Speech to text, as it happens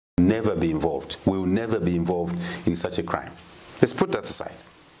never be involved. We will never be involved in such a crime. Let's put that aside.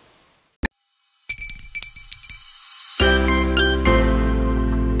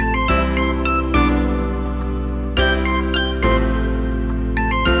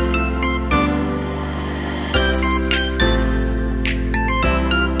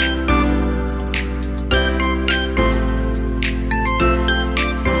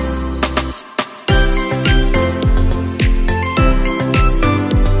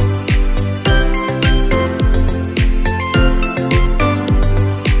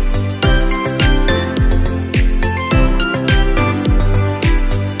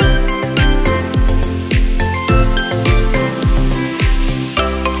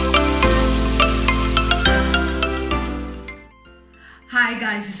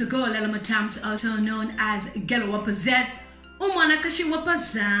 Mutamz, also known as Gelawapa Z, Wapa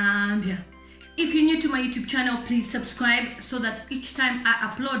Zambia. If you're new to my YouTube channel, please subscribe so that each time I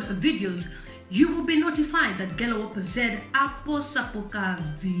upload videos, you will be notified that Gelawapa Z aposapoka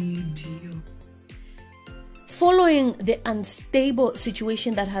video. Following the unstable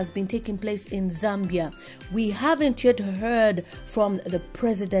situation that has been taking place in Zambia, we haven't yet heard from the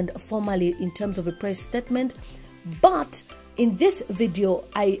president formally in terms of a press statement, but in this video,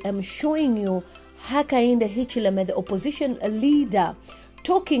 I am showing you Hakainde Hichilema, the opposition leader,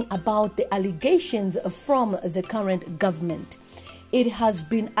 talking about the allegations from the current government. It has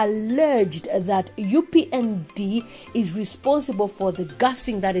been alleged that UPND is responsible for the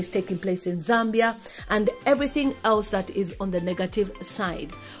gassing that is taking place in Zambia and everything else that is on the negative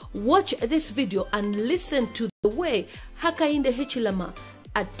side. Watch this video and listen to the way Hakainde Hichilema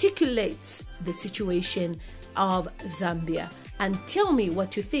articulates the situation of Zambia, and tell me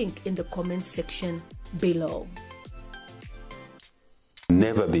what you think in the comment section below.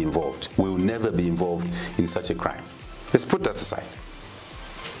 Never be involved. We will never be involved in such a crime. Let's put that aside.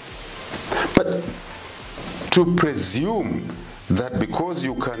 But to presume that because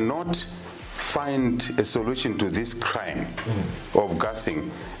you cannot find a solution to this crime of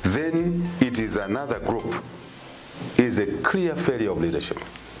gassing, then it is another group, is a clear failure of leadership.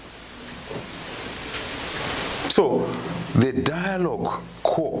 So, the dialogue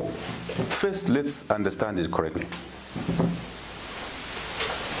core, first let's understand it correctly.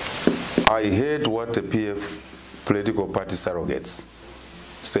 I heard what the PF political party surrogates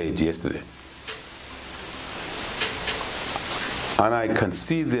said yesterday. And I can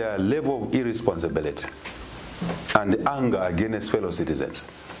see their level of irresponsibility and anger against fellow citizens.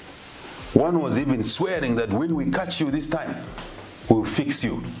 One was even swearing that when we catch you this time, we'll fix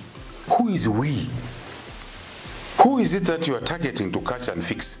you. Who is we? Who is it that you are targeting to catch and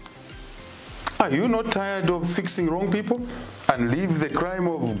fix? Are you not tired of fixing wrong people and leave the crime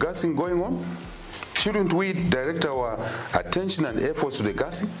of gassing going on? Shouldn't we direct our attention and efforts to the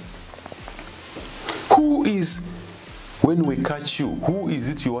gassing? Who is, when we catch you, who is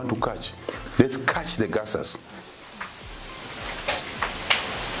it you want to catch? Let's catch the gassers.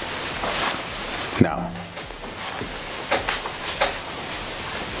 Now,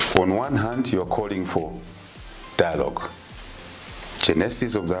 on one hand, you are calling for dialogue.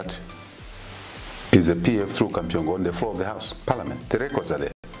 Genesis of that is a PF through Kampyongo on the floor of the House, Parliament. The records are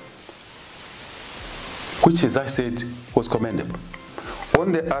there. Which, as I said, was commendable.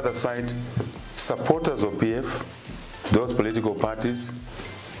 On the other side, supporters of PF, those political parties,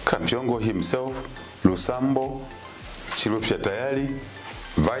 Kampyongo himself, Lusambo, Chirupsha Tayali,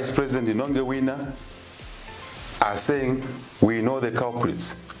 Vice President Inongewina, are saying, we know the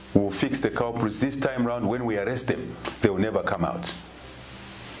culprits. We'll fix the culprits this time round. When we arrest them, they will never come out.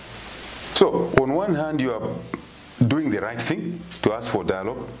 So, on one hand, you are doing the right thing to ask for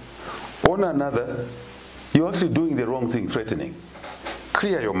dialogue. On another, you're actually doing the wrong thing, threatening.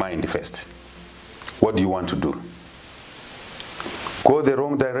 Clear your mind first. What do you want to do? Go the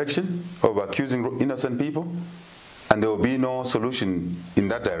wrong direction of accusing innocent people, and there will be no solution in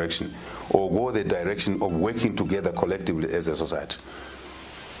that direction, or go the direction of working together collectively as a society.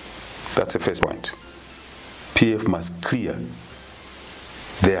 That's the first point. PF must clear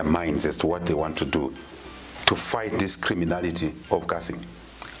their minds as to what they want to do to fight this criminality of gassing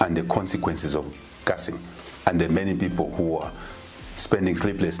and the consequences of gassing and the many people who are spending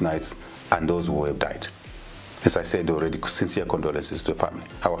sleepless nights and those who have died. As I said already, sincere condolences to the family.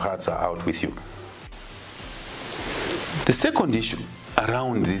 Our hearts are out with you. The second issue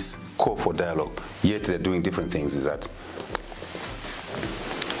around this call for dialogue, yet they're doing different things, is that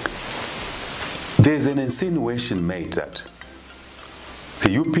there's an insinuation made that the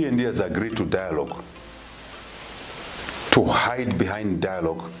UPND has agreed to dialogue, to hide behind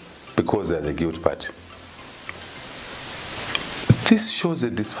dialogue because they're the guilt party. This shows the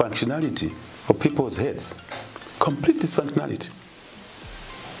dysfunctionality of people's heads. Complete dysfunctionality.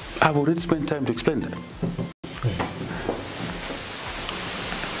 I've already spent time to explain that.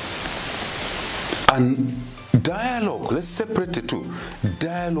 And dialogue, let's separate the two.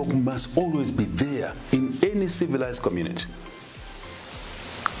 Dialogue must always be there in any civilized community.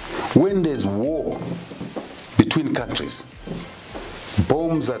 When there's war between countries,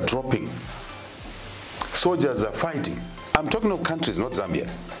 bombs are dropping, soldiers are fighting. I'm talking of countries, not Zambia.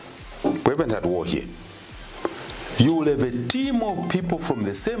 We haven't had war here. You will have a team of people from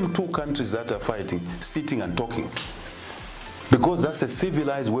the same two countries that are fighting, sitting and talking. Because that's a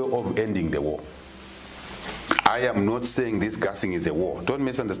civilized way of ending the war. I am not saying this gassing is a war. Don't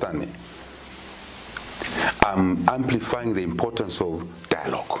misunderstand me. I'm amplifying the importance of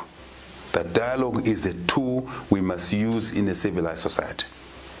dialogue. That dialogue is the tool we must use in a civilized society.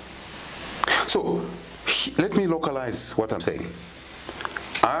 So, let me localize what I'm saying.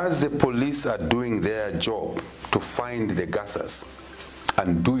 As the police are doing their job to find the gassers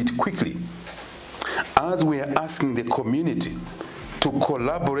and do it quickly, as we are asking the community to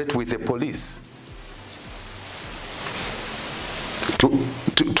collaborate with the police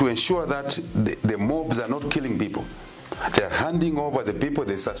to ensure that the mobs are not killing people, they're handing over the people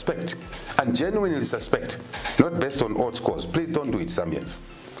they suspect, and genuinely suspect, not based on odd scores. Please don't do it, Zambians.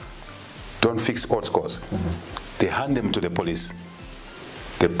 Don't fix odd scores. They hand them to the police.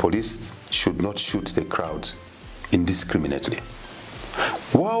 The police should not shoot the crowd indiscriminately.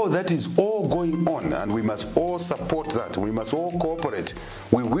 While that is all going on, and we must all support that, we must all cooperate.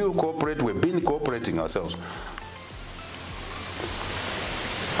 We will cooperate, we've been cooperating ourselves.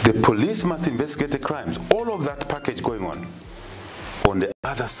 The police must investigate the crimes. All of that package going on. On the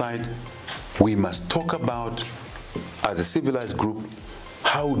other side, we must talk about, as a civilized group,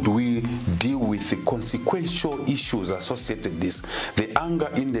 how do we deal with the consequential issues associated with this? The anger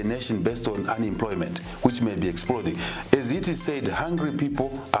in the nation based on unemployment, which may be exploding. As it is said, hungry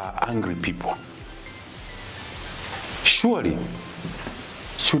people are angry people. Surely,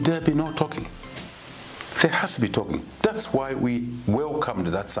 should there be no talking? There has to be talking. That's why we welcomed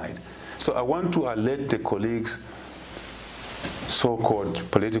that side. So I want to alert the colleagues, so-called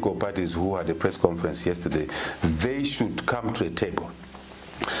political parties who had a press conference yesterday, they should come to a table.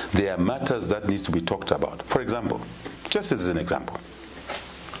 There are matters that need to be talked about. For example, just as an example,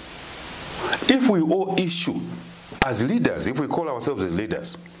 if we all issue, as leaders, if we call ourselves as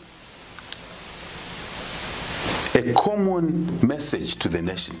leaders, a common message to the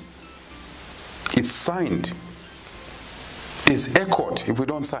nation, it's signed, is echoed if we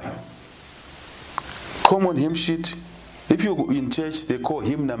don't sign. Common hymn sheet, if you go in church, they call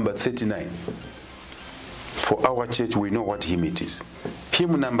hymn number 39. For our church, we know what hymn it is.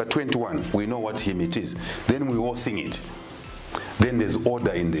 Hymn number 21, we know what hymn it is. Then we all sing it. Then there's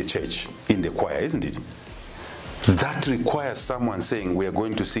order in the church, in the choir, isn't it? That requires someone saying, we are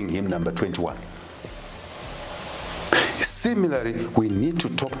going to sing hymn number 21. Similarly, we need to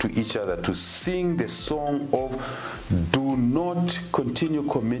talk to each other to sing the song of do not continue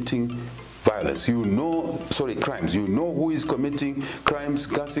committing violence. You know, crimes. You know who is committing crimes,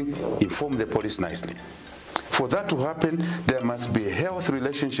 gassing, inform the police nicely. For that to happen, there must be a healthy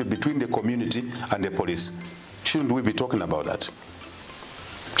relationship between the community and the police. Shouldn't we be talking about that?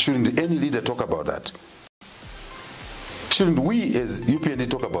 Shouldn't any leader talk about that? Shouldn't we as UPND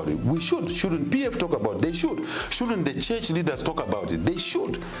talk about it? We should. Shouldn't PF talk about it? They should. Shouldn't the church leaders talk about it? They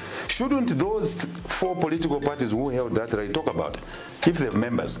should. Shouldn't those 4 political parties who held that right talk about it? If they're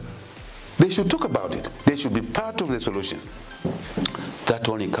members, they should talk about it. They should be part of the solution. That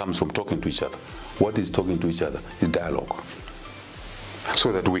only comes from talking to each other. What is talking to each other is dialogue.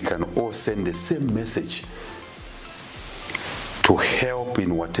 So that we can all send the same message to help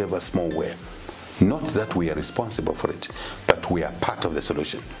in whatever small way. Not that we are responsible for it, but we are part of the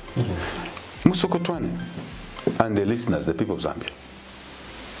solution. Musokotwane and the listeners, the people of Zambia.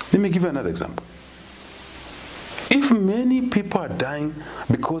 Let me give you another example. If many people are dying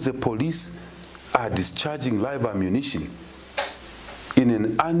because the police are discharging live ammunition in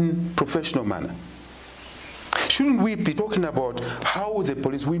an unprofessional manner, shouldn't we be talking about how the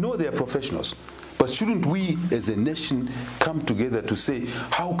police, we know they are professionals, but shouldn't we as a nation come together to say,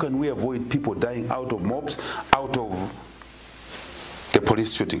 how can we avoid people dying out of mobs, out of the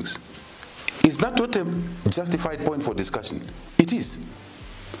police shootings? Is that not a justified point for discussion? It is.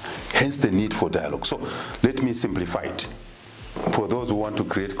 Hence the need for dialogue. So let me simplify it for those who want to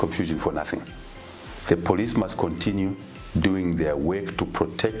create confusion for nothing. The police must continue doing their work to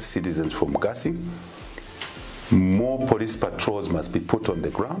protect citizens from gassing. More police patrols must be put on the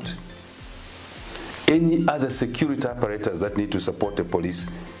ground. Any other security apparatus that need to support the police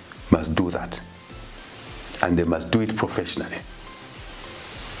must do that. And they must do it professionally.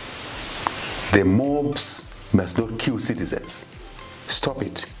 The mobs must not kill citizens. Stop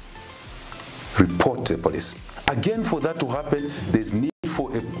it. Report to the police. Again, for that to happen, there's need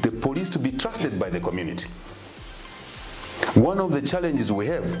for the police to be trusted by the community. One of the challenges we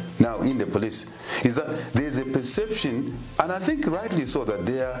have now in the police is that there's a perception, and I think rightly so, that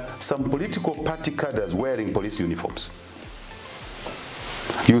there are some political party cadres wearing police uniforms.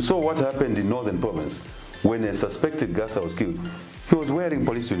 You saw what happened in Northern Province when a suspected Gasa was killed. He was wearing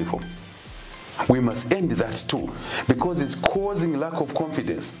police uniform. We must end that too, because it's causing lack of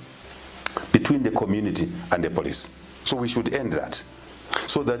confidence between the community and the police. So we should end that,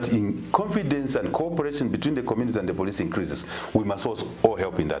 so that in confidence and cooperation between the community and the police increases. We must also all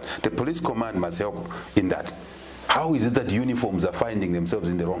help in that. The police command must help in that. How is it that uniforms are finding themselves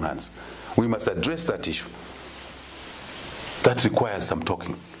in the wrong hands? We must address that issue. That requires some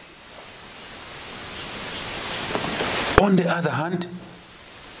talking. On the other hand,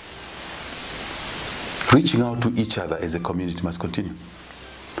 reaching out to each other as a community must continue.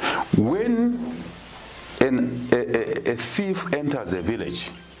 When a thief enters a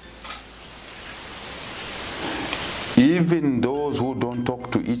village, even those who don't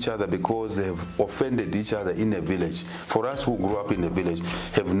talk to each other because they have offended each other in a village, for us who grew up in a village,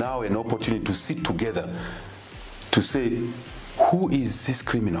 have now an opportunity to sit together to say, who is this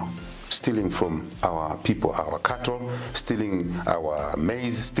criminal stealing from our people, our cattle, stealing our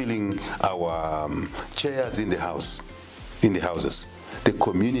maize, stealing our chairs in the house, in the houses? The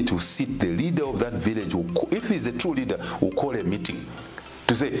community will sit, the leader of that village, will, if he's a true leader, will call a meeting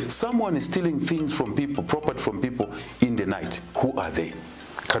to say, someone is stealing things from people, property from people in the night. Who are they?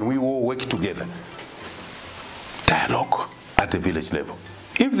 Can we all work together? Dialogue at the village level.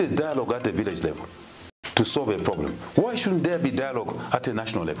 If there's dialogue at the village level to solve a problem, why shouldn't there be dialogue at a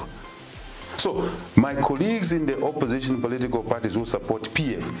national level? So my colleagues in the opposition political parties who support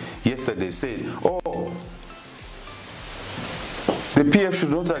PF yesterday said, oh, the PF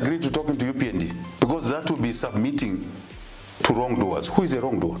should not agree to talking to UPND because that would be submitting to wrongdoers. Who is a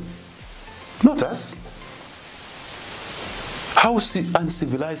wrongdoer? Not us. How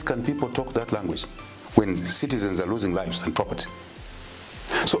uncivilized can people talk that language when citizens are losing lives and property?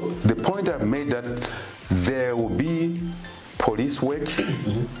 So the point I've made that there will be police work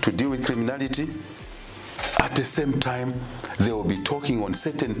to deal with criminality. At the same time, they will be talking on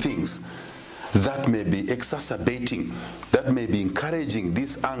certain things that may be exacerbating, that may be encouraging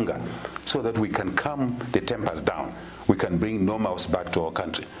this anger, so that we can calm the tempers down. We can bring normals back to our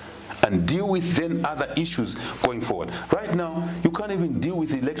country and deal with then other issues going forward. Right now, you can't even deal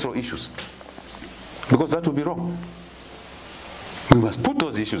with electoral issues because that would be wrong. We must put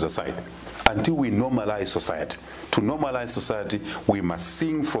those issues aside until we normalize society. To normalize society, we must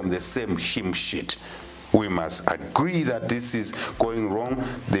sing from the same hymn sheet. We must agree that this is going wrong.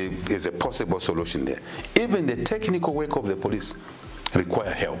 There is a possible solution there. Even the technical work of the police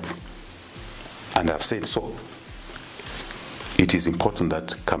require help. And I've said so. It is important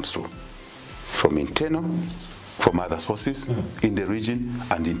that comes through from internal, from other sources in the region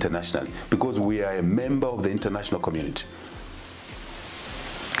and internationally, because we are a member of the international community.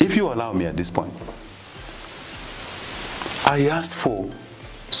 If you allow me at this point, I asked for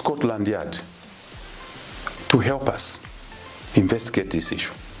Scotland Yard to help us investigate this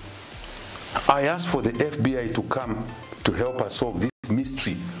issue. I asked for the FBI to come to help us solve this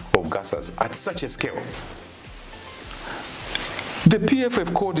mystery of Gasas at such a scale. The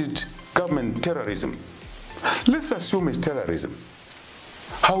PFF called it government terrorism. Let's assume it's terrorism.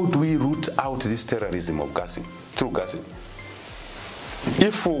 How do we root out this terrorism of gassing, through gassing?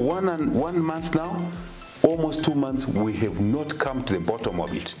 If for one month now, almost 2 months, we have not come to the bottom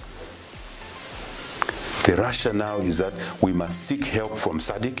of it. The rationale is that we must seek help from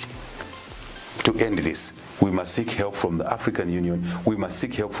SADC to end this. We must seek help from the African Union. We must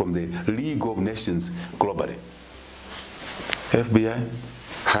seek help from the League of Nations globally. FBI,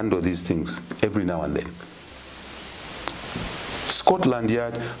 handle these things every now and then. Scotland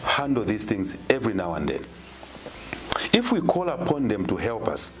Yard, handle these things every now and then. If we call upon them to help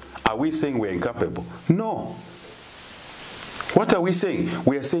us, are we saying we're incapable? No. What are we saying?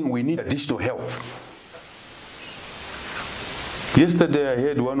 We are saying we need additional help. Yesterday I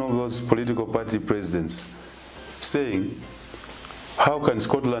heard one of those political party presidents saying, how can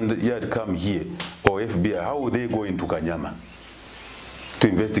Scotland Yard come here, or FBI, how will they go into Kanyama to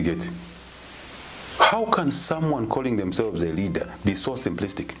investigate? How can someone calling themselves a leader be so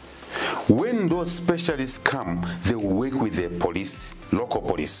simplistic? When those specialists come, they will work with the police, local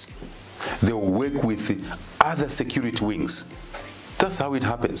police. They will work with the other security wings. That's how it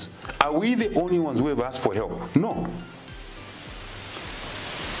happens. Are we the only ones who have asked for help? No.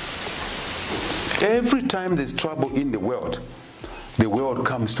 Every time there's trouble in the world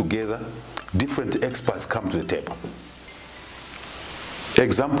comes together, different experts come to the table.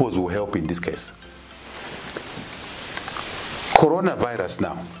 Examples will help in this case. Coronavirus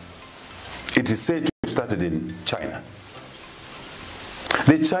now, it is said to have started in China.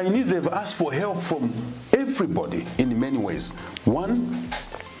 The Chinese have asked for help from everybody in many ways. One,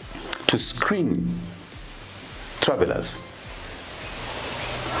 to screen travelers.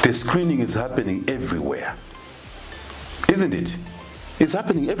 The screening is happening everywhere, isn't it? It's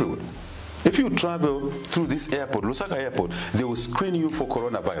happening everywhere. If you travel through this airport, Lusaka airport, they will screen you for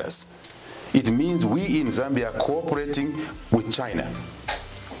coronavirus. It means we in Zambia are cooperating with China,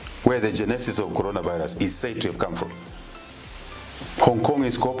 where the genesis of coronavirus is said to have come from. Hong Kong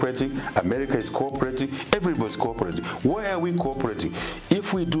is cooperating, America is cooperating, everybody's cooperating. Why are we cooperating?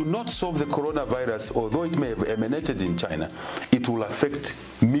 If we do not solve the coronavirus, although it may have emanated in China, it will affect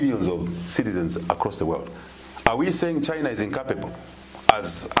millions of citizens across the world. Are we saying China is incapable,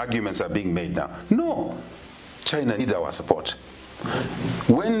 as arguments are being made now? No. China needs our support.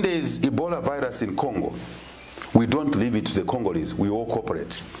 When there is Ebola virus in Congo, we don't leave it to the Congolese, we all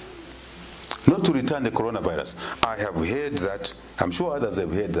cooperate. Not to return the coronavirus. I have heard that, I'm sure others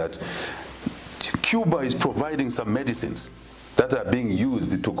have heard that, Cuba is providing some medicines that are being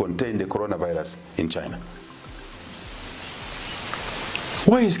used to contain the coronavirus in China.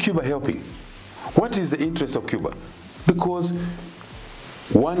 Why is Cuba helping? What is the interest of Cuba? Because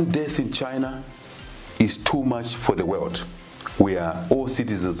one death in China is too much for the world. We are all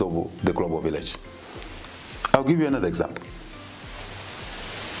citizens of the global village. I'll give you another example.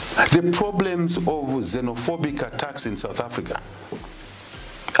 The problems of xenophobic attacks in South Africa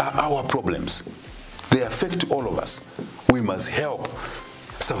are our problems. They affect all of us. We must help.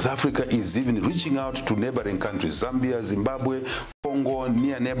 South Africa is even reaching out to neighboring countries, Zambia, Zimbabwe, Congo,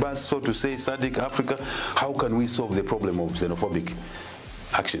 near neighbors, so to say, SADC, Africa. How can we solve the problem of xenophobic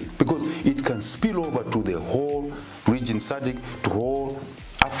action? Because it can spill over to the whole region, SADC, to whole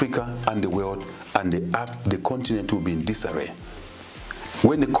Africa and the world, and the continent will be in disarray.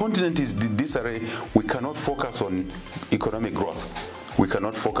 When the continent is in disarray, we cannot focus on economic growth. We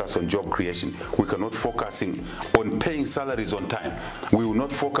cannot focus on job creation. We cannot focus on paying salaries on time. We will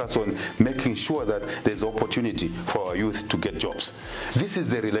not focus on making sure that there's opportunity for our youth to get jobs. This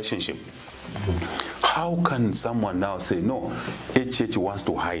is the relationship. How can someone now say, no, HH wants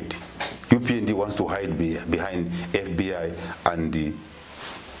to hide, UPND wants to hide behind FBI and the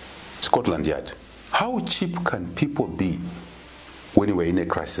Scotland Yard? How cheap can people be when we're in a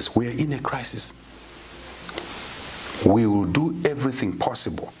crisis? We are in a crisis. We will do everything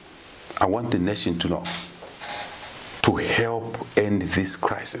possible, I want the nation to know, to help end this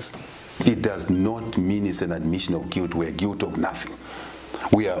crisis. It does not mean it's an admission of guilt. We're guilty of nothing.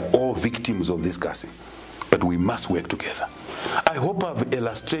 We are all victims of this gassing, but we must work together. I hope I've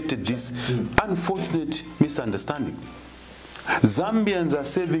illustrated this unfortunate misunderstanding. Zambians are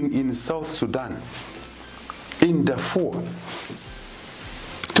serving in South Sudan, in Darfur,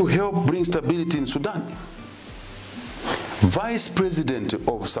 to help bring stability in Sudan. Vice President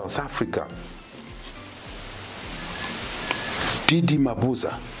of South Africa, Didi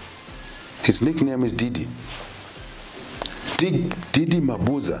Mabuza, his nickname is Didi. Didi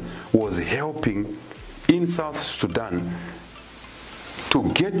Mabuza was helping in South Sudan to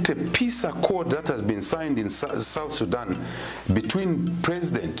get a peace accord that has been signed in South Sudan between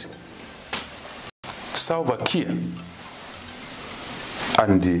President Salva Kiir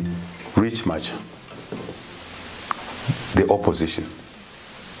and the Rich Macha, the opposition.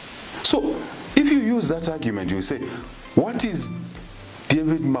 So if you use that argument, you say, what is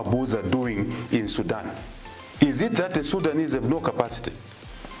David Mabuza doing in Sudan? Is it that the Sudanese have no capacity?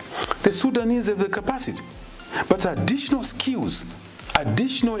 The Sudanese have the capacity, but additional skills,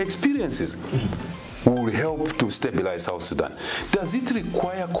 additional experiences will help to stabilize South Sudan. Does it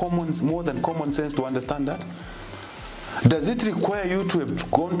require more than common sense to understand that? Does it require you to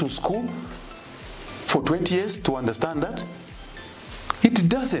have gone to school for 20 years to understand that? It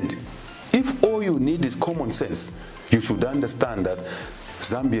doesn't. If all you need is common sense, you should understand that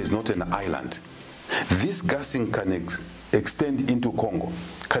Zambia is not an island. This gassing can extend into Congo,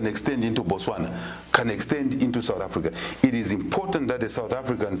 can extend into Botswana, can extend into South Africa. It is important that the South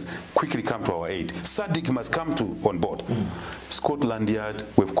Africans quickly come to our aid. SADC must come on board. Scotland Yard,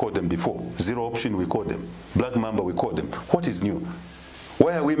 we've called them before. Zero Option, we called them. Black Mamba, we called them. What is new?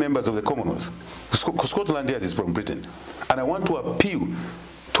 Why are we members of the Commonwealth? Scotland Yard is from Britain. And I want to appeal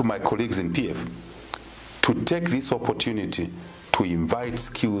to my colleagues in PF to take this opportunity to invite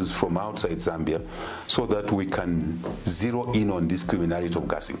skills from outside Zambia so that we can zero in on this criminality of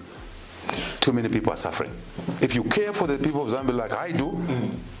gassing. Too many people are suffering. If you care for the people of Zambia like I do,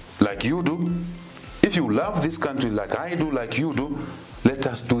 like you do, if you love this country like I do, like you do, let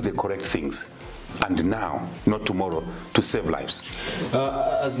us do the correct things. And now, not tomorrow, to save lives.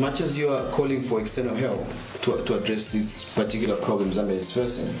 As much as you are calling for external help to address this particular problem Zambia is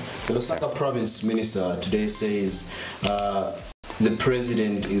facing, the Lusaka province minister today says the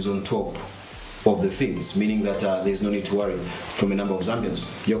president is on top of the things, meaning that there's no need to worry from a number of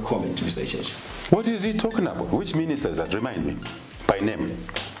Zambians. Your comment, Mr. Hichilema. What is he talking about? Which minister is that? Remind me. By name.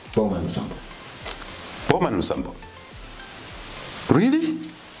 Bowman Musambo. Bowman Musambo. Really?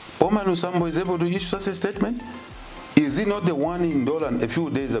 Bowman Musambo is able to issue such a statement? Is he not the one in Dolan a few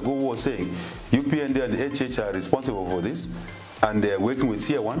days ago who was saying UPND and HH are responsible for this and they are working with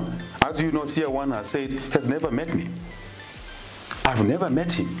Seer 1? As you know, Seer 1 has said, has never met me. I've never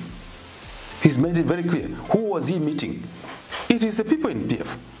met him. He's made it very clear. Who was he meeting? It is the people in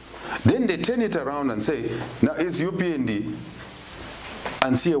PF. Then they turn it around and say, now it's UPND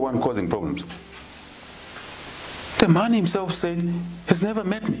and Seer 1 causing problems. The man himself said, has never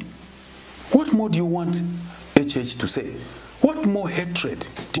met me. What more do you want HH to say? What more hatred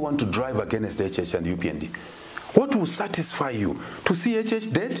do you want to drive against HH and UPND? What will satisfy you? To see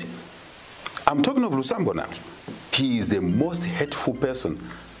HH dead? I'm talking of Lusambo now. He is the most hateful person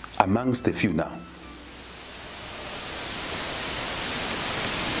amongst the few now.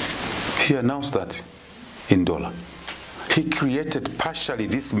 He announced that in Dola. He created partially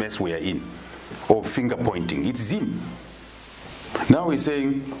this mess we are in of finger pointing. It's him. Now he's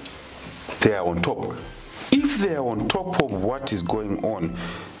saying they are on top. If they are on top of what is going on,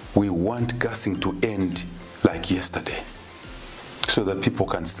 we want gassing to end like yesterday so that people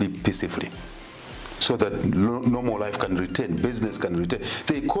can sleep peacefully, so that normal life can return, business can return.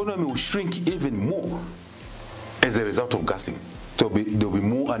 The economy will shrink even more as a result of gassing. There'll be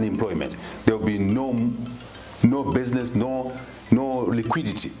more unemployment. There'll be no business, no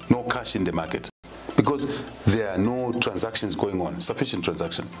liquidity, no cash in the market, because there are no transactions going on, sufficient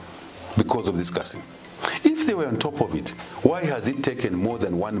transaction, because of this gassing. If they were on top of it, why has it taken more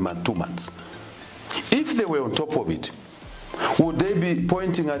than 1 month, 2 months? If they were on top of it, would they be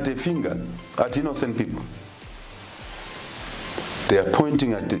pointing at a finger at innocent people? They are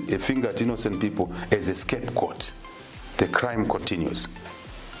pointing at a finger at innocent people as a scapegoat. The crime continues.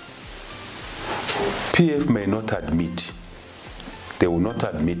 PF may not admit, they will not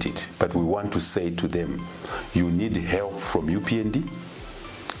admit it, but we want to say to them, you need help from UPND,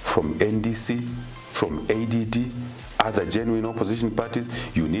 from NDC, from ADD, other genuine opposition parties.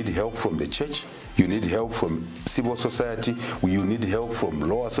 You need help from the church. You need help from civil society. You need help from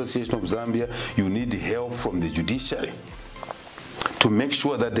Law Association of Zambia. You need help from the judiciary to make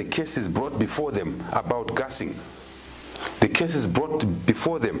sure that the cases brought before them about gassing, the cases brought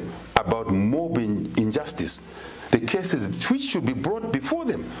before them about mob injustice, the cases which should be brought before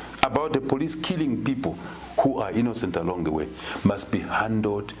them about the police killing people who are innocent along the way, must be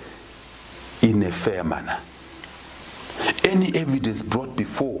handled in a fair manner. Any evidence brought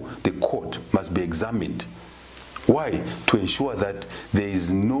before the court must be examined. Why? To ensure that there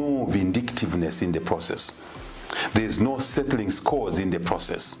is no vindictiveness in the process. There is no settling scores in the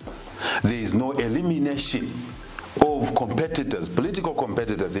process. There is no elimination of competitors, political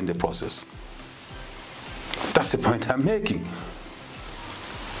competitors in the process. That's the point I'm making.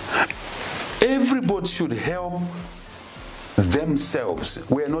 Everybody should help themselves.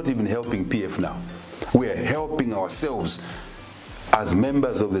 We are not even helping PF now. We are helping ourselves as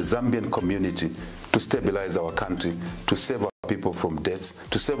members of the Zambian community to stabilize our country, to save our people from deaths,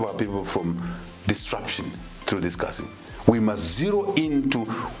 to save our people from disruption through discussing. We must zero into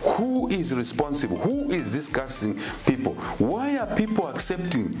who is responsible, who is discussing people. Why are people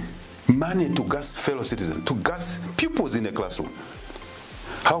accepting money to gas fellow citizens, to gas pupils in a classroom?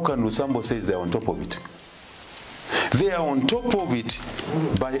 How can Lusambo say they are on top of it? They are on top of it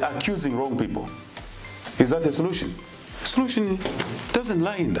by accusing wrong people. Is that a solution? Solution doesn't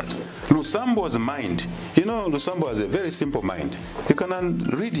lie in that. Lusambo's mind, you know, Lusambo has a very simple mind. You can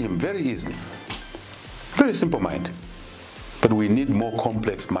read him very easily. Very simple mind. But we need more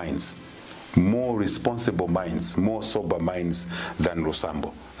complex minds, more responsible minds, more sober minds than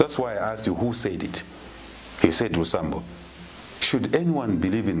Lusambo. That's why I asked you who said it. He said Lusambo. Should anyone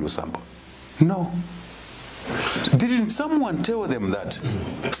believe in Lusambo? No. Didn't someone tell them that?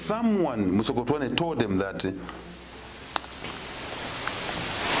 Someone, Musokotwane, told them that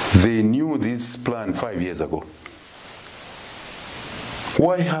they knew this plan 5 years ago.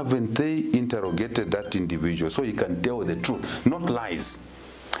 Why haven't they interrogated that individual so he can tell the truth, not lies,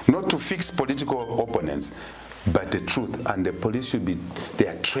 not to fix political opponents, but the truth? And the police should be, they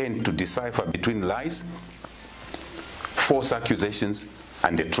are trained to decipher between lies, false accusations,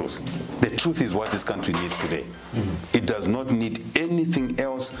 and the truth. The truth is what this country needs today. It does not need anything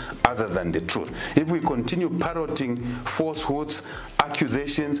else other than the truth. If we continue parroting falsehoods,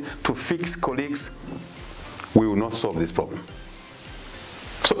 accusations to fix colleagues, we will not solve this problem.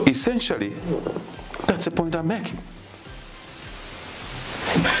 So essentially, that's the point I'm making.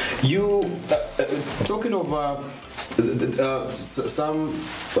 You, talking of some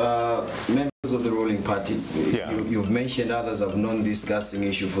members of the ruling party, you've mentioned others have known this discussing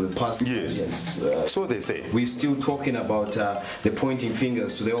issue for the past years. So they say. We're still talking about the pointing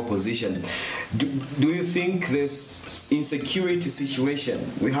fingers to the opposition. Do you think this insecurity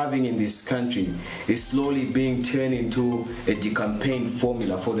situation we're having in this country is slowly being turned into a campaign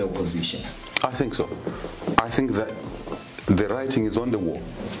formula for the opposition? I think so. I think that the writing is on the wall.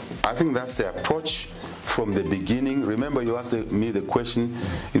 I think that's the approach from the beginning. Remember, you asked me the question,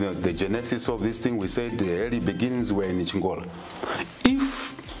 the genesis of this thing. We said the early beginnings were in Ichingola.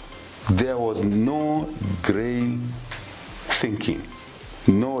 If there was no gray thinking,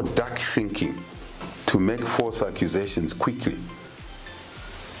 no dark thinking to make false accusations quickly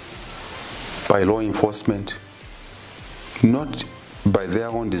by law enforcement, not by their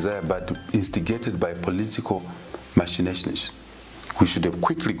own desire, but instigated by political machinations, we should have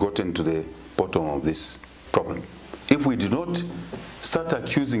quickly gotten to the bottom of this problem. If we did not start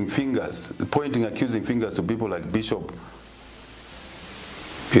accusing fingers, accusing fingers to people like Bishop,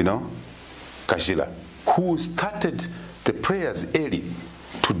 Kashila, who started the prayers early,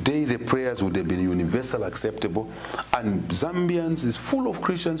 today the prayers would have been universal acceptable, and Zambians is full of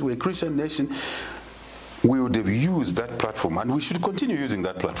Christians, we're a Christian nation. We would have used that platform, and we should continue using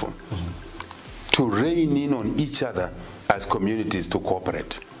that platform to rein in on each other as communities to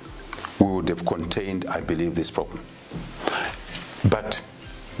cooperate. We would have contained, I believe, this problem. But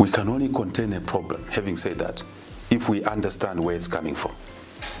we can only contain a problem, having said that, if we understand where it's coming from.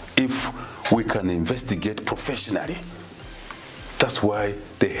 If we can investigate professionally. That's why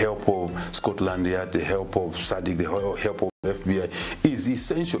the help of Scotland Yard, the help of SADC, the help of FBI is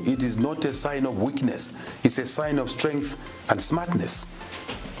essential. It is not a sign of weakness. It's a sign of strength and smartness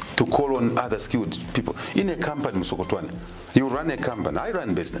to call on other skilled people. In a company, Musokotwane, you run a company, I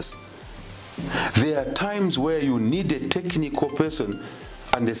run business. There are times where you need a technical person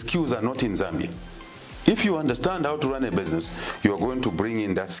and the skills are not in Zambia. If you understand how to run a business, you are going to bring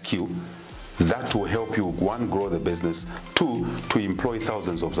in that skill. That will help you, one, grow the business, two, to employ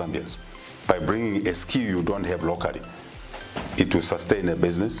thousands of Zambians. By bringing a skill you don't have locally, it will sustain a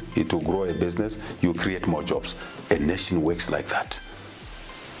business, it will grow a business, you create more jobs. A nation works like that.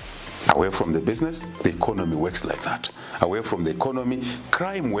 Away from the business, the economy works like that. Away from the economy,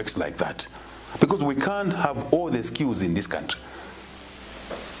 crime works like that. Because we can't have all the skills in this country.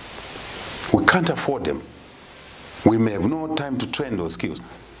 We can't afford them. We may have no time to train those skills.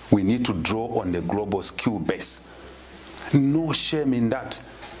 We need to draw on the global skill base. No shame in that.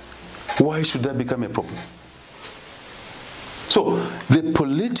 Why should that become a problem? So the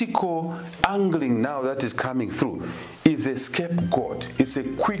political angling now that is coming through is a scapegoat. It's a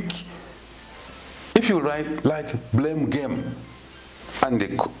quick, if you like, blame game, and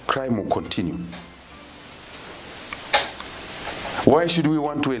the crime will continue. Why should we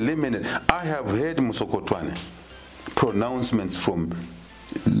want to eliminate? I have heard Musokotwane pronouncements from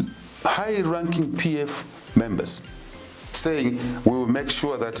high-ranking PF members saying we will make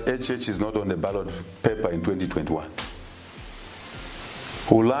sure that HH is not on the ballot paper in 2021.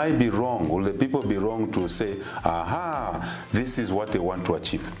 Will I be wrong? Will the people be wrong to say, aha, this is what they want to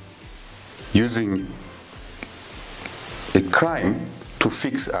achieve? Using a crime to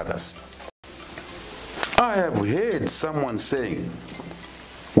fix others. I have heard someone saying,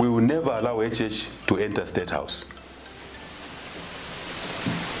 we will never allow HH to enter State House.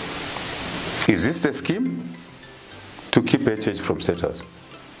 Is this the scheme? To keep HH from State House?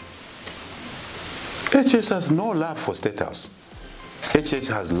 HH has no love for State House. HH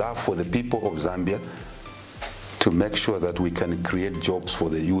has love for the people of Zambia to make sure that we can create jobs for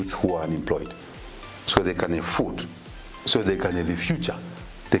the youth who are unemployed, so they can have food, so they can have a future,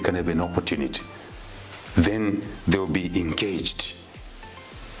 they can have an opportunity. Then they will be engaged.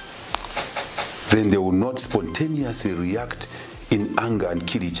 Then they will not spontaneously react in anger and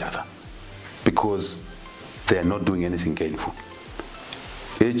kill each other because they are not doing anything gainful.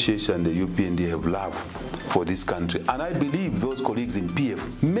 HH and the UPND have love for this country, and I believe those colleagues in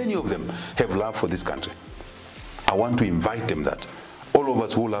PF, many of them have love for this country. I want to invite them that all of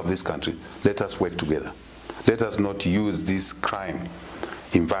us who love this country, let us work together. Let us not use this crime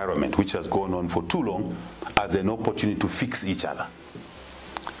environment, which has gone on for too long, as an opportunity to fix each other.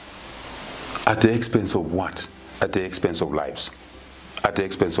 At the expense of what? At the expense of lives, at the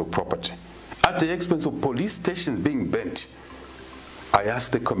expense of property, at the expense of police stations being burnt. I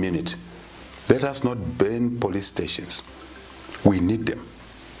ask the community, let us not burn police stations. We need them.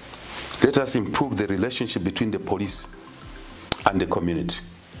 Let us improve the relationship between the police and the community.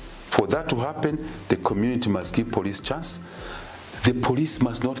 For that to happen, the community must give police a chance. The police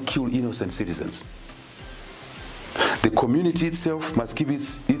must not kill innocent citizens. The community itself must give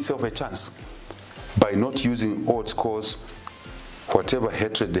itself a chance by not using old scores, whatever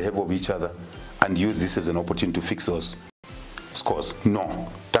hatred they have of each other, and use this as an opportunity to fix those scores. No,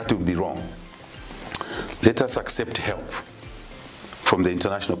 that would be wrong. Let us accept help from the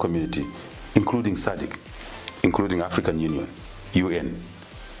international community, including SADC, including African Union, UN.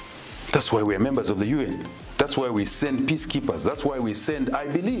 That's why we are members of the UN. That's why we send peacekeepers. That's why we send, I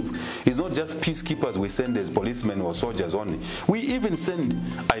believe, it's not just peacekeepers we send as policemen or soldiers only. We even send,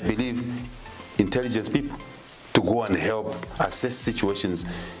 I believe, intelligence people to go and help assess situations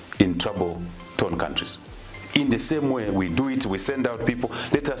in trouble-torn countries. In the same way we do it, we send out people,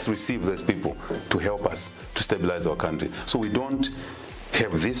 let us receive those people to help us to stabilize our country, so we don't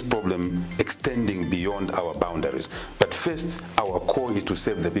have this problem extending beyond our boundaries. But first, our core is to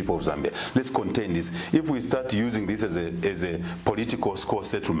save the people of Zambia. Let's contain this. If we start using this as a political score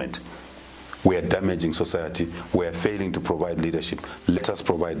settlement, we are damaging society. We are failing to provide leadership. Let us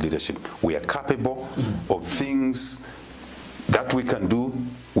provide leadership. We are capable of things that we can do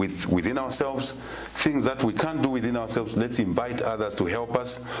within ourselves, things that we can't do within ourselves. Let's invite others to help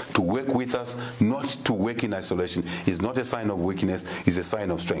us, to work with us, not to work in isolation. It's not a sign of weakness, it's a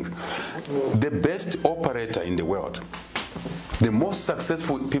sign of strength. The best operator in the world, the most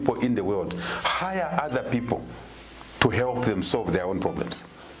successful people in the world, hire other people to help them solve their own problems.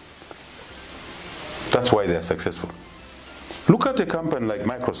 That's why they're successful. Look at a company like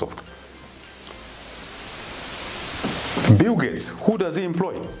Microsoft. Bill Gates, who does he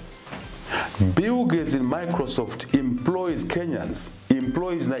employ? Bill Gates in Microsoft employs Kenyans,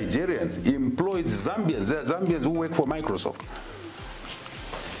 employs Nigerians, employs Zambians. There are Zambians who work for Microsoft.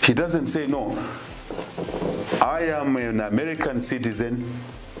 He doesn't say, no, I am an American citizen,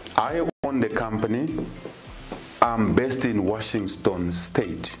 I own the company, I'm based in Washington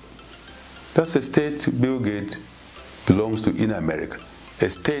State. That's a state Bill Gates belongs to in America. A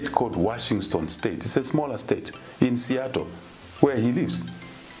state called Washington State. It's a smaller state in Seattle, where he lives.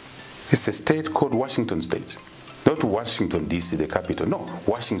 It's a state called Washington State. Not Washington, D.C., the capital. No,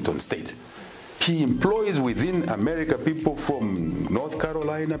 Washington State. He employs within America people from North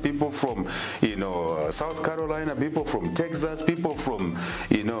Carolina, people from, South Carolina, people from Texas, people from,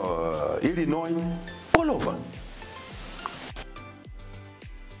 Illinois, all over.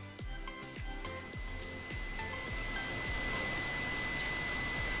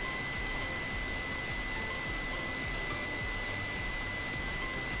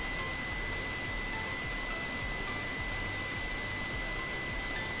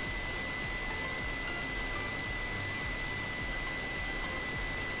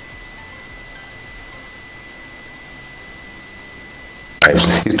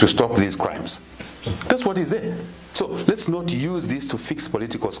 Is to stop these crimes. That's what is there. So let's not use this to fix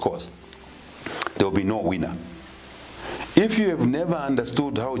political scores. There will be no winner. If you have never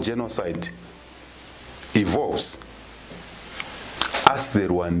understood how genocide evolves, ask the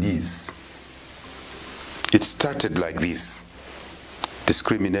Rwandese. It started like this.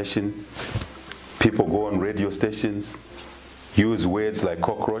 Discrimination. People go on radio stations, use words like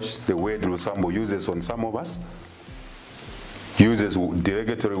cockroach, the word Lusambo uses on some of us, uses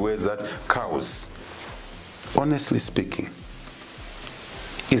derogatory words that cows. Honestly speaking,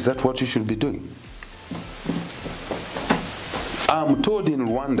 is that what you should be doing? I'm told in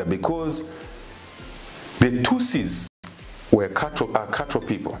Rwanda, because the Tutsis are cattle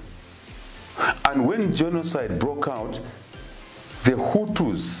people. And when genocide broke out, the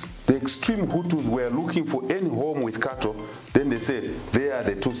Hutus, the extreme Hutus, were looking for any home with cattle. Then they said, they are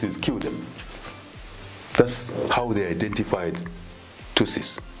the Tutsis, kill them. That's how they identified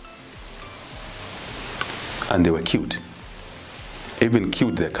Tutsis. And they were killed. Even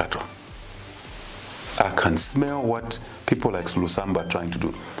killed their cattle. I can smell what people like Lusamba are trying to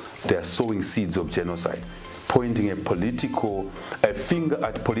do. They are sowing seeds of genocide, pointing a finger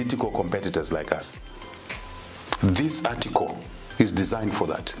at political competitors like us. This article is designed for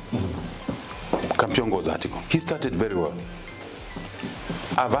that. Kampyongo's article. He started very well.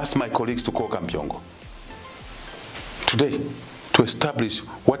 I've asked my colleagues to call Kampyongo today to establish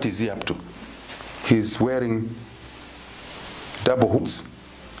what is he up to. He's wearing double hoods.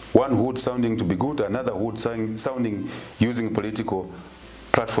 One hood sounding to be good, another hood sounding using political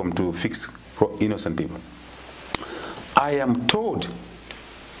platform to fix innocent people. I am told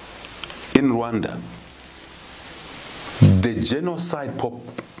in Rwanda, the genocide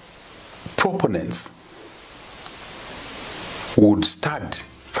proponents would start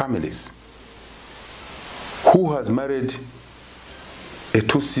families. Who has married a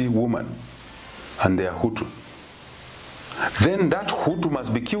Tutsi woman and they are Hutu? Then that Hutu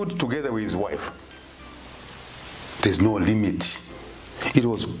must be killed together with his wife. There's no limit. It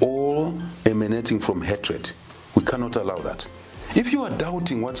was all emanating from hatred. We cannot allow that. If you are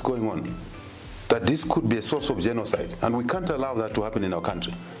doubting what's going on, that this could be a source of genocide, and we can't allow that to happen in our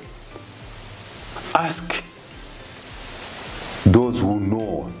country, ask those who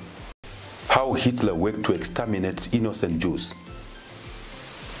know how Hitler worked to exterminate innocent Jews.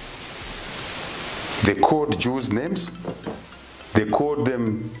 They called Jews names. They called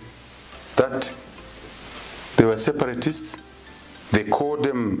them that they were separatists. They called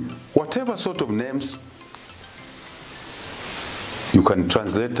them whatever sort of names. You can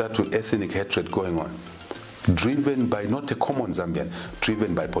translate that to ethnic hatred going on, driven by not a common Zambian,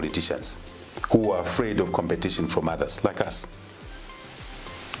 driven by politicians who are afraid of competition from others like us.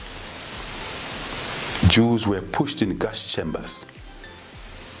 Jews were pushed in gas chambers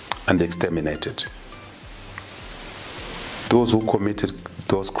and exterminated. Those who committed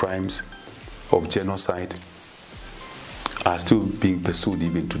those crimes of genocide are still being pursued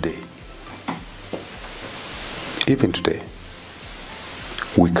even today. Even today.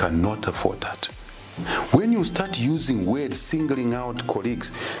 We cannot afford that. When you start using words singling out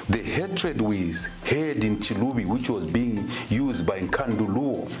colleagues, the hatred we heard in Chilubi, which was being used by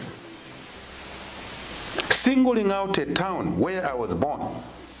Nkanduluo, singling out a town where I was born.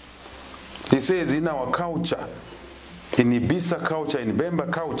 He says in our culture, in Ibisa culture, in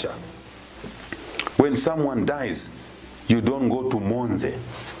Bemba culture, when someone dies, you don't go to Monze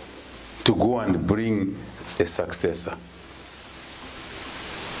to go and bring a successor.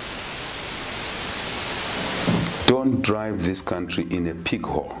 Don't drive this country in a pig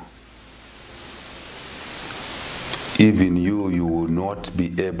hole. Even you will not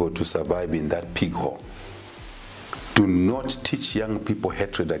be able to survive in that pig hole. Do not teach young people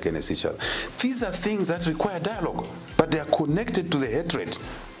hatred against each other. These are things that require dialogue, but they are connected to the hatred.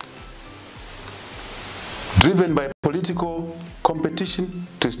 Driven by political competition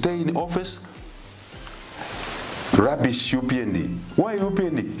to stay in office. Rubbish UPND. Why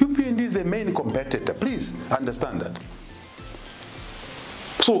UPND? UPND is the main competitor. Please understand that.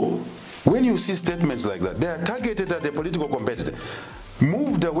 So, when you see statements like that, they are targeted at the political competitor.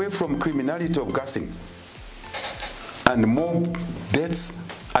 Moved away from criminality of gassing and more deaths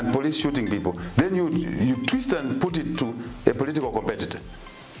and police shooting people. Then you twist and put it to a political competitor.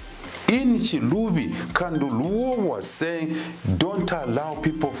 In Chilubi, Kanduluo was saying, don't allow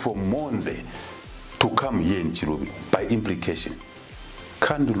people from Monze to come here in Chilubi, by implication.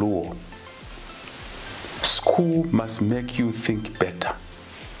 Kanduluo, school must make you think better.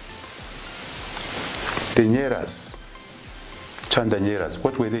 The Nyeras, Chanda Nyeras,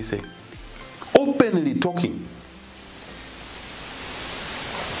 what were they saying? Openly talking.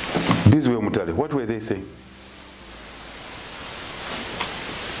 Bizwe Mutale, what were they saying?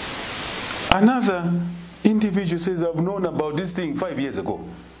 Another individual says, I've known about this thing 5 years ago.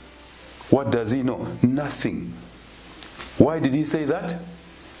 What does he know? Nothing. Why did he say that?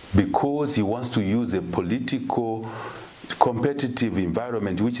 Because he wants to use a political, competitive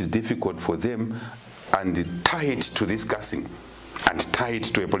environment which is difficult for them and tie it to this gassing, and tie it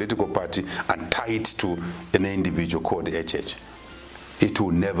to a political party, and tie it to an individual called HH. It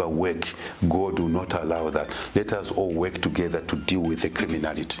will never work. God will not allow that. Let us all work together to deal with the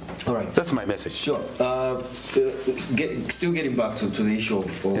criminality. All right. That's my message. Sure. Still getting back to the issue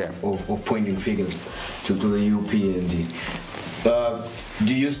of pointing fingers to the UPND.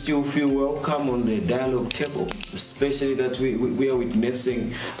 Do you still feel welcome on the dialogue table, especially that we are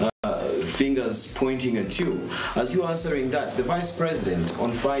witnessing fingers pointing at you? As you're answering that, the Vice President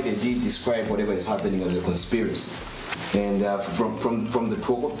on Friday did describe whatever is happening as a conspiracy. And from the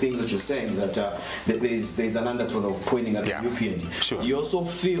talk of things that you're saying, that there's an undertone of pointing at the UPND. Sure. Do you also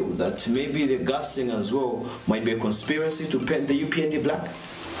feel that maybe the gassing as well might be a conspiracy to paint the UPND black?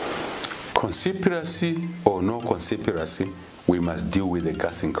 Conspiracy or no conspiracy, we must deal with the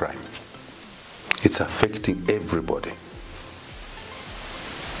gassing crime. It's affecting everybody.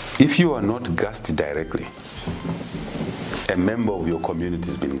 If you are not gassed directly, a member of your community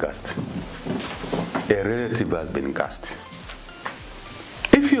has been gassed. A relative has been gassed.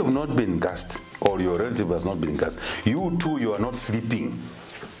 If you have not been gassed, or your relative has not been gassed, you too, you are not sleeping.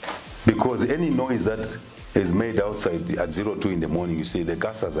 Because any noise that is made outside at 02 in the morning, you say the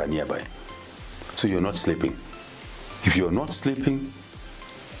gassers are nearby. So you're not sleeping. If you're not sleeping,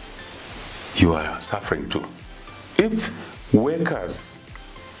 you are suffering too. If workers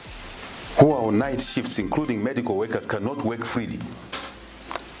who are on night shifts, including medical workers, cannot work freely,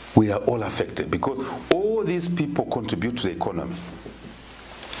 we are all affected, because all these people contribute to the economy.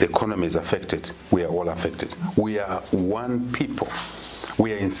 The economy is affected. We are all affected. We are one people.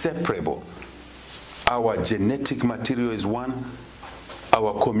 We are inseparable. Our genetic material is one.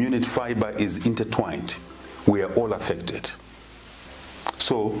 Our community fiber is intertwined. We are all affected.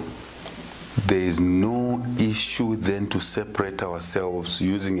 So there is no issue then to separate ourselves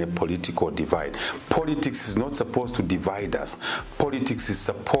using a political divide. Politics is not supposed to divide us. Politics is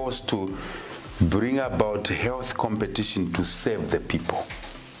supposed to bring about health competition to serve the people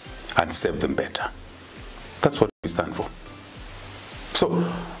and serve them better. That's what we stand for. So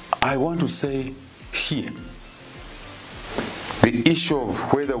I want to say here, the issue of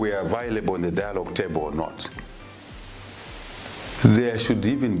whether we are available on the dialogue table or not, there should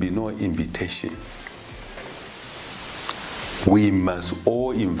even be no invitation. We must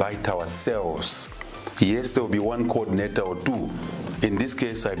all invite ourselves. Yes, there will be one coordinator or two. In this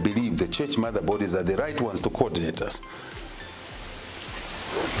case, I believe the church mother bodies are the right ones to coordinate us.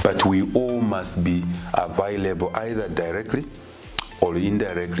 But we all must be available either directly or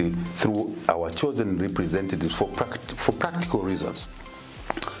indirectly through our chosen representatives for practical reasons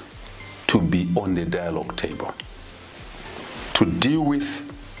to be on the dialogue table, to deal with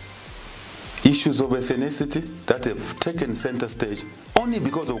issues of ethnicity that have taken center stage only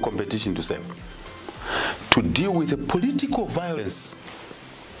because of competition to serve, to deal with the political violence,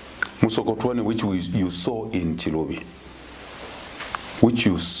 Musokotwane, which you saw in Chilobi, which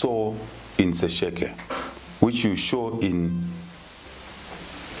you saw in Sesheke, which you saw in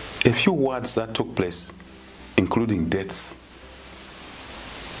a few words that took place, including deaths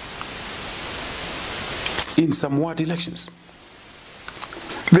in some ward elections.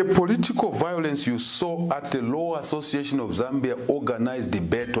 The political violence you saw at the Law Association of Zambia organized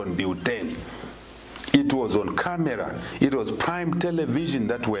debate on Bill 10. It was on camera. It was prime television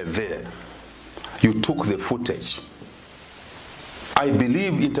that were there. You took the footage. I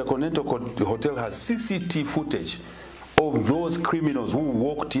believe Intercontinental Hotel has CCTV footage of those criminals who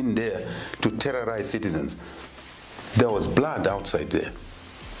walked in there to terrorize citizens. There was blood outside there.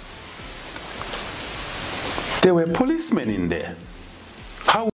 There were policemen in there.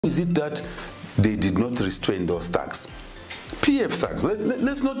 How is it that they did not restrain those thugs? PF thugs.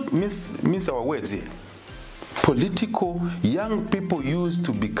 Let's not miss our words here. Political young people used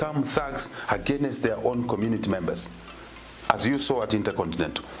to become thugs against their own community members, as you saw at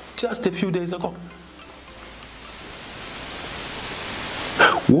Intercontinental just a few days ago.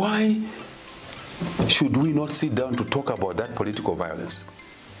 Why should we not sit down to talk about that political violence?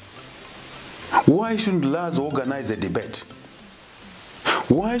 Why shouldn't LAS organize a debate?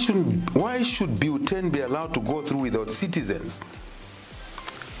 Why should Bill 10 be allowed to go through without citizens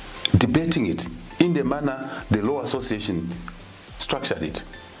debating it in the manner the Law Association structured it?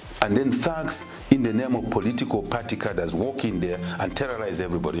 And then thugs in the name of political party cadres walk in there and terrorize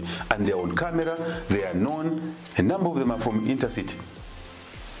everybody. And they're on camera, they are known, a number of them are from intercity.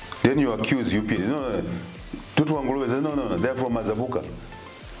 Then you accuse UP. No, they're from Mazabuka.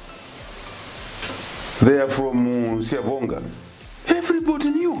 They are from Siavonga.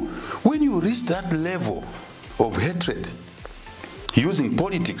 Everybody knew. When you reach that level of hatred, using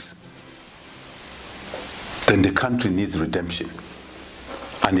politics, then the country needs redemption.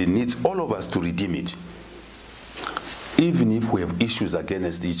 And it needs all of us to redeem it. Even if we have issues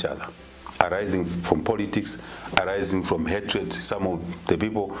against each other, arising from politics, arising from hatred, some of the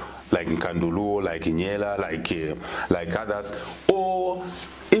people, like Nkandulu, like Inyela, like others, or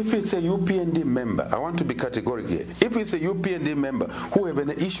if it's a UPND member, I want to be categorical here. If it's a UPND member who have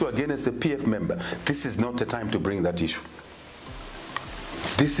an issue against a PF member, this is not the time to bring that issue.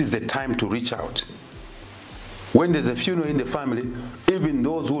 This is the time to reach out. When there's a funeral in the family, even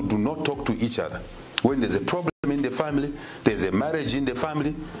those who do not talk to each other, when there's a problem in the family, there's a marriage in the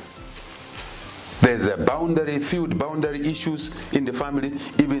family, there's a boundary issues in the family,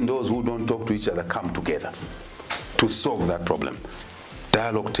 even those who don't talk to each other come together to solve that problem.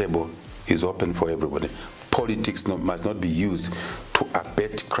 Dialogue table is open for everybody. Politics must not be used to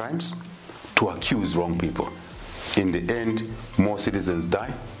abet crimes, to accuse wrong people. In the end, more citizens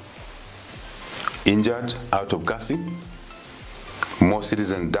die, injured out of gassing, more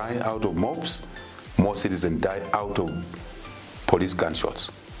citizens die out of mobs, more citizens die out of police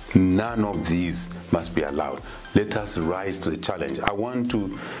gunshots. None of these must be allowed. Let us rise to the challenge. I want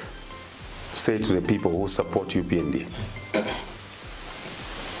to say to the people who support UPND,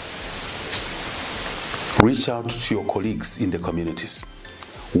 reach out to your colleagues in the communities.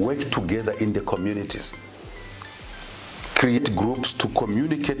 Work together in the communities. Create groups to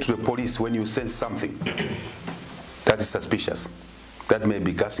communicate to the police when you sense something that is suspicious, that may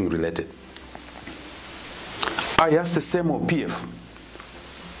be gassing related. I ask the same of PF.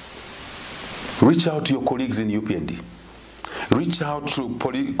 Reach out to your colleagues in UPND. Reach out to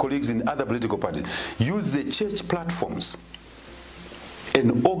colleagues in other political parties. Use the church platforms,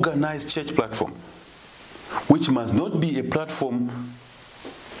 an organized church platform, which must not be a platform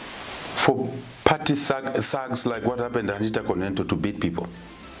for party thugs like what happened at Intercontinental to beat people.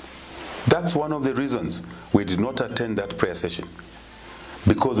 That's one of the reasons we did not attend that prayer session,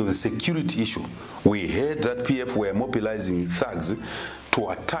 because of the security issue. We heard that PF were mobilizing thugs to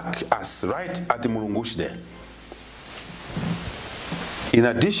attack us right at Mulungushi there. In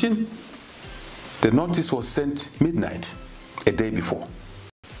addition, the notice was sent midnight, a day before.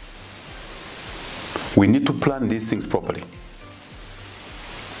 We need to plan these things properly.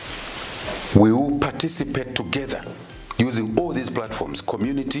 We will participate together using all these platforms: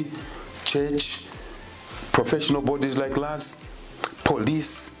 community, church, professional bodies like us,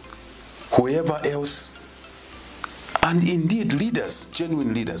 police, whoever else, and indeed leaders,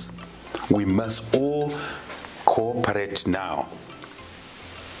 genuine leaders. We must all cooperate now.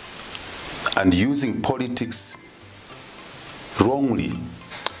 And using politics wrongly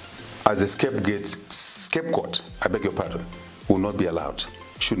as a scapegoat, I beg your pardon, will not be allowed,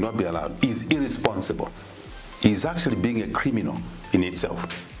 should not be allowed, is irresponsible. Is actually being a criminal in itself.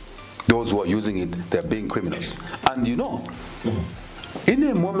 Those who are using it, they're being criminals. And you know, in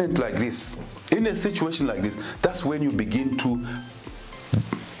a moment like this, in a situation like this, that's when you begin to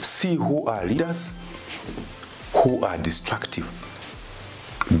see who are leaders, who are destructive.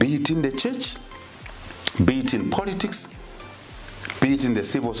 Be it in the church, be it in politics, be it in the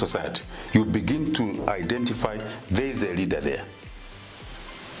civil society. You begin to identify there is a leader there.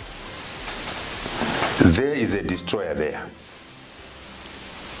 There is a destroyer there.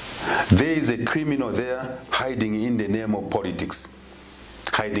 There is a criminal there hiding in the name of politics,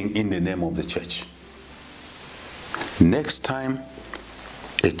 hiding in the name of the church. Next time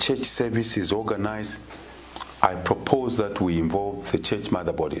a church service is organized, I propose that we involve the church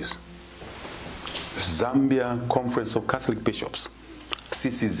mother bodies. Zambia Conference of Catholic Bishops,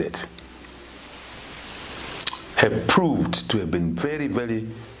 CCZ, have proved to have been very, very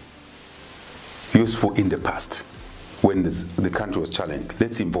useful in the past when the country was challenged.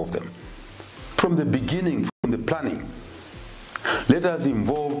 Let's involve them. From the beginning, from the planning, let us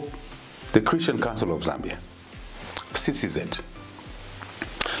involve the Christian Council of Zambia, CCZ.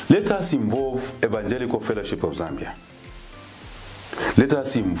 Let us involve Evangelical Fellowship of Zambia. Let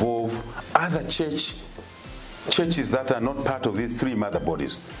us involve other churches that are not part of these three mother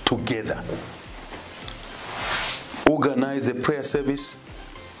bodies together. Organize a prayer service,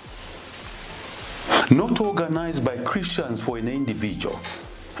 not organized by Christians for an individual,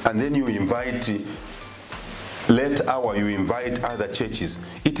 and then you invite, you invite other churches.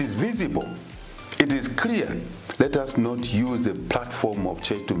 It is visible. It is clear. Let us not use the platform of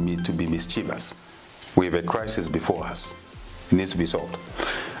church to be mischievous. We have a crisis before us. It needs to be solved.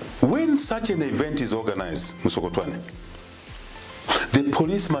 When such an event is organized, Musokotwane, the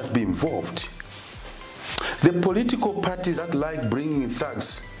police must be involved. The political parties that like bringing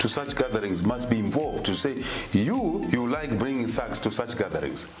thugs to such gatherings must be involved to say, you like bringing thugs to such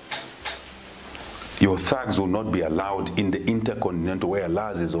gatherings. Your thugs will not be allowed in the Intercontinental where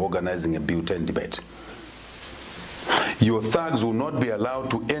Laz is organizing a Butane debate. Your thugs will not be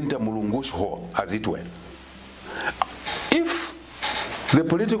allowed to enter Mulungushi Hall, as it were. If the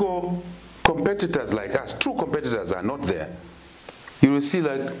political competitors like us, true competitors, are not there, you will see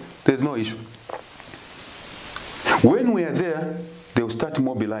like there's no issue. When we are there, they'll start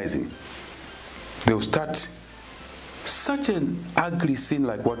mobilizing. They'll start such an ugly scene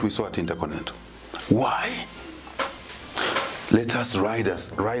like what we saw at Intercontinental. Why? Let us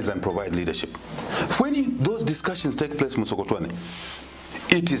rise and provide leadership. When those discussions take place, Musokotwane,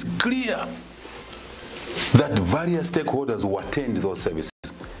 it is clear that various stakeholders will attend those services.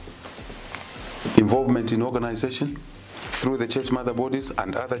 Involvement in organization through the church mother bodies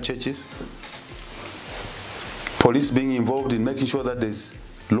and other churches. Police being involved in making sure that there's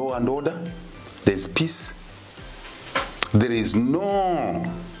law and order, there's peace. There is no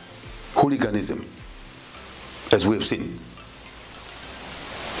hooliganism, as we have seen.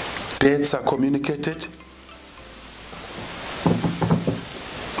 Deaths are communicated.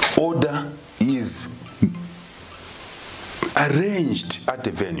 order is arranged at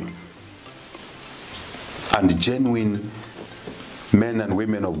the venue, and genuine men and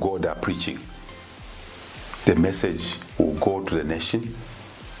women of God are preaching, the message will go to the nation,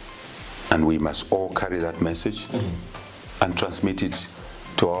 and we must all carry that message and transmit it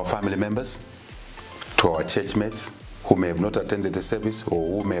to our family members, to our church mates who may have not attended the service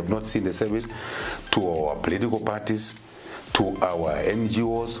or who may have not seen the service, to our political parties, to our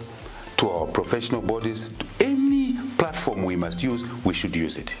NGOs, to our professional bodies. Any platform we must use, we should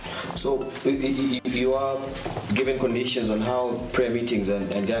use it. So you are given conditions on how prayer meetings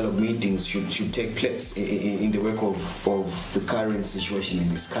and dialogue meetings should take place in the wake of the current situation in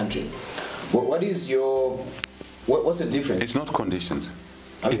this country. What is your, what's the difference? It's not conditions,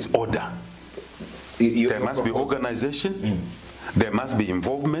 it's order. There must be organization, there must be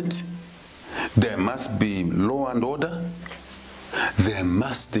involvement, there must be law and order, there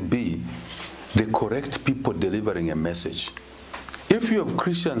must be the correct people delivering a message. If you have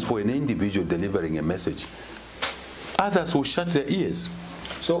Christians for an individual delivering a message, others will shut their ears.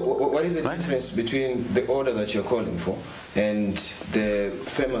 So what is the difference between the order that you're calling for and the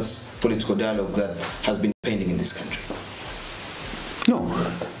famous political dialogue that has been pending in this country? No,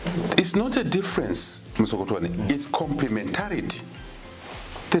 it's not a difference, Mr. Kotwane. It's complementarity.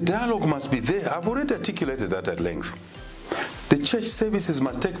 The dialogue must be there. I've already articulated that at length. The church services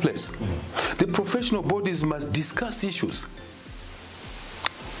must take place. The professional bodies must discuss issues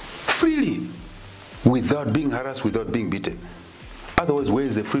freely, without being harassed, without being beaten. Otherwise, where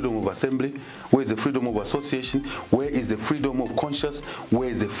is the freedom of assembly? Where is the freedom of association? Where is the freedom of conscience? Where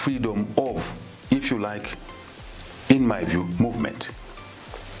is the freedom of, if you like, in my view, movement,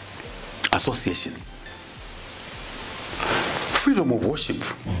 association? Freedom of worship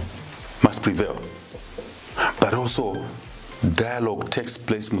must prevail. But also, dialogue takes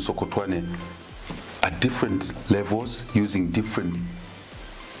place, Musokotwane, at different levels, using different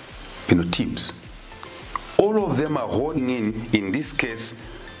teams. All of them are honing in this case,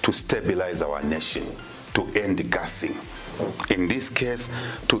 to stabilize our nation, to end the gassing. In this case,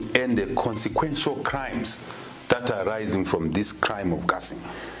 to end the consequential crimes that are arising from this crime of gassing.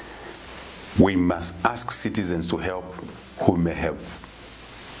 We must ask citizens to help who may have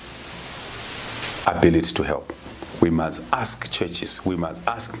ability to help. We must ask churches, we must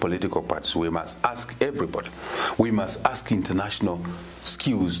ask political parties, we must ask everybody. We must ask international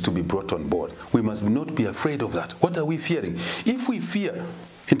skills to be brought on board. We must not be afraid of that. What are we fearing? If we fear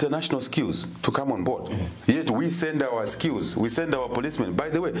international skills to come on board, yet we send our skills, we send our policemen. By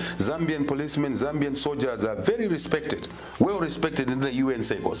the way, Zambian policemen, Zambian soldiers are very respected, well respected in the UN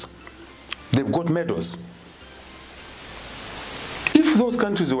circles. They've got medals. If those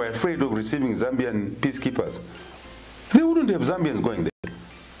countries were afraid of receiving Zambian peacekeepers, they wouldn't have Zambians going there.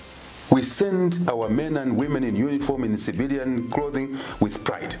 We send our men and women in uniform, in civilian clothing, with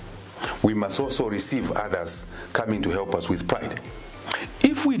pride. We must also receive others coming to help us with pride.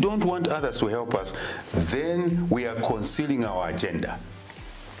 If we don't want others to help us, then we are concealing our agenda.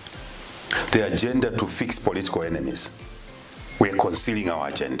 The agenda to fix political enemies. We are concealing our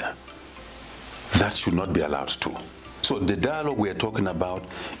agenda. That should not be allowed to. So the dialogue we are talking about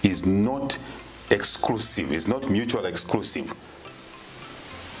is not exclusive, it's not mutual exclusive.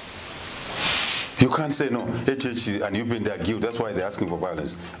 You can't say, no, HH and UPN, they are guilty, that's why they're asking for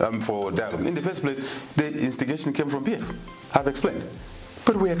violence, for dialogue. In the first place, the instigation came from PF. I've explained.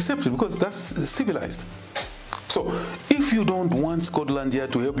 But we accept it because that's civilized. So, if you don't want Scotland here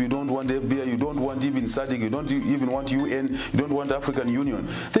to help, you don't want FBI, you don't want even SADC, you don't even want UN, you don't want African Union,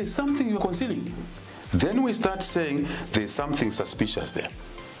 there's something you're concealing. Then we start saying there's something suspicious there.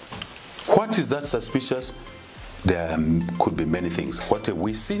 What is that suspicious? There could be many things. What have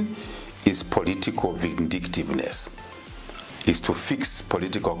we seen is political vindictiveness. Is to fix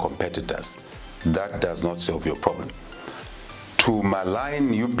political competitors. That does not solve your problem. To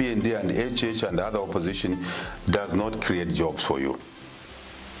malign UPND and HH and other opposition does not create jobs for you.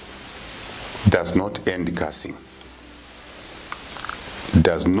 Does not end gassing.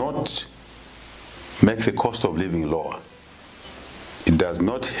 Does not make the cost of living lower. It does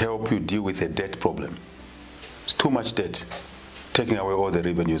not help you deal with a debt problem. It's too much debt, taking away all the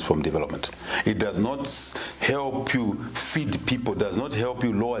revenues from development. It does not help you feed people, does not help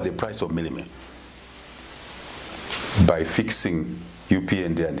you lower the price of milling by fixing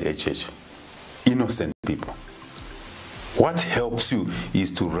UPND and HH. Innocent people. What helps you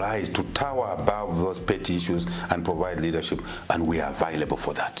is to rise, to tower above those petty issues and provide leadership, and we are available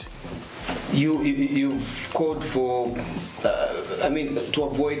for that. You've called for, to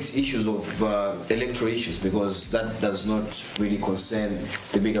avoid issues of electoral issues, because that does not really concern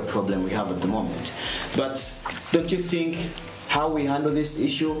the bigger problem we have at the moment. But don't you think how we handle this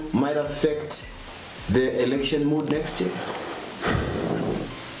issue might affect the election mood next year?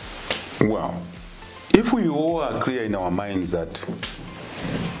 Well, if we all are clear in our minds that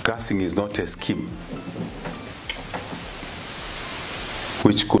gassing is not a scheme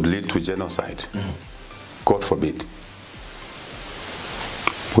which could lead to genocide, God forbid,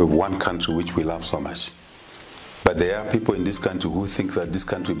 we have one country which we love so much. But there are people in this country who think that this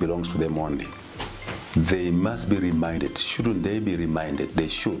country belongs to them only. They must be reminded, shouldn't they be reminded, they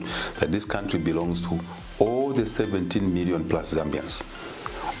should, that this country belongs to all the 17 million plus Zambians.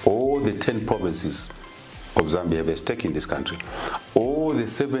 All the 10 provinces of Zambia have a stake in this country. All the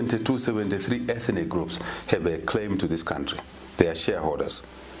 72, 73 ethnic groups have a claim to this country. They are shareholders.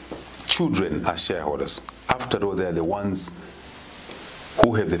 Children are shareholders. After all, they are the ones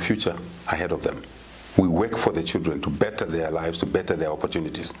who have the future ahead of them. We work for the children to better their lives, to better their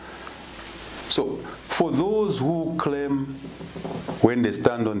opportunities. So, for those who claim when they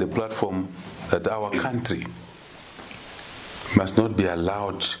stand on the platform that our country must not be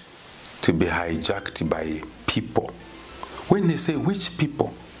allowed to be hijacked by people, when they say which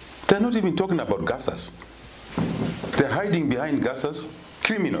people, they're not even talking about gassers. They're hiding behind gassers,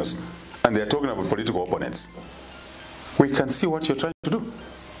 criminals, and they're talking about political opponents. We can see what you're trying to do.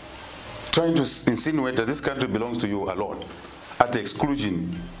 Trying to insinuate that this country belongs to you alone, at the exclusion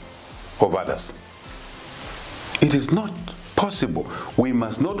of others. It is not possible. We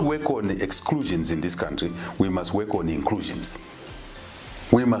must not work on exclusions in this country. We must work on inclusions.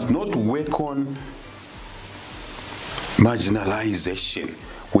 We must not work on marginalization.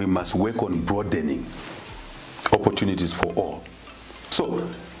 We must work on broadening opportunities for all. So,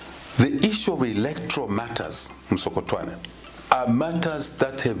 the issue of electoral matters, Msokotwane, are matters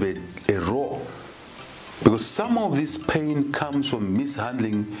that have a role, because some of this pain comes from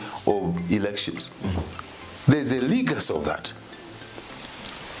mishandling of elections. There's a legacy of that.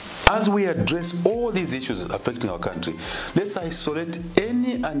 As we address all these issues affecting our country, let's isolate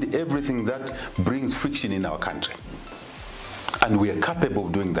any and everything that brings friction in our country. And we are capable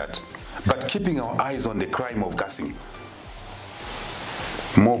of doing that, but keeping our eyes on the crime of gassing,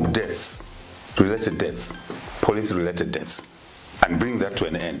 mob deaths, related deaths, police-related deaths, and bring that to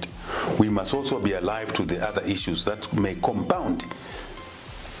an end. We must also be alive to the other issues that may compound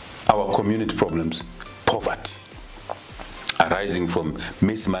our community problems. Poverty, arising from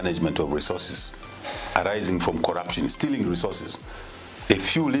mismanagement of resources, arising from corruption, stealing resources. A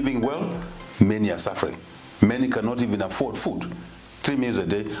few living well, many are suffering. Many cannot even afford food. 3 meals a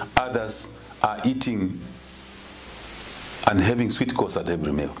day, others are eating and having sweet costs at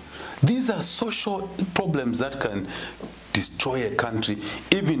every meal. These are social problems that can destroy a country.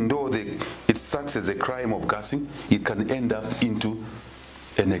 Even though it starts as a crime of gassing, it can end up into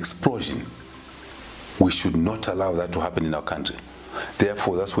an explosion. We should not allow that to happen in our country.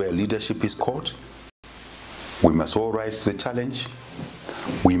 Therefore, that's where leadership is called. We must all rise to the challenge.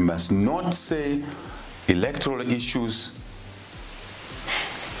 We must not say electoral issues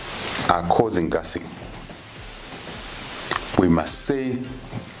are causing gassing. We must say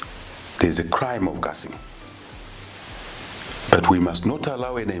there's a crime of gassing. But we must not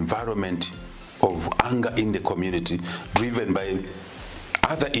allow an environment of anger in the community driven by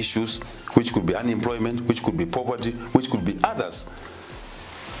other issues, which could be unemployment, which could be poverty, which could be others,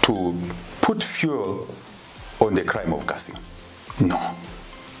 to put fuel on the crime of gassing. No.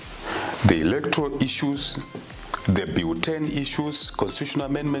 The electoral issues, the Bill 10 issues, constitutional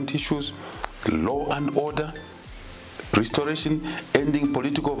amendment issues, law and order, restoration, ending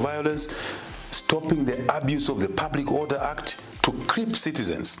political violence, stopping the abuse of the Public Order Act to keep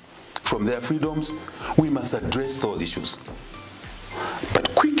citizens from their freedoms, we must address those issues.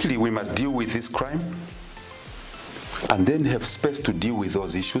 But quickly we must deal with this crime and then have space to deal with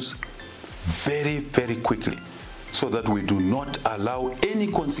those issues very, very quickly, so that we do not allow any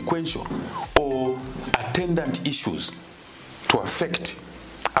consequential or attendant issues to affect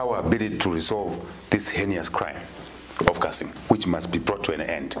our ability to resolve this heinous crime of gassing, which must be brought to an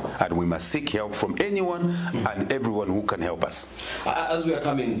end. And we must seek help from anyone and everyone who can help us. As we are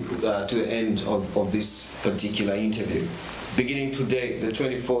coming to the end of this particular interview, beginning today, the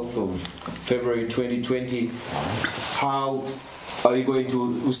 24th of February 2020, how are you going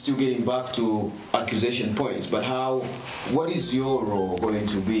to, we're still getting back to accusation points, but what is your role going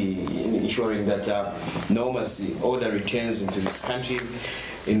to be in ensuring that normalcy, order returns into this country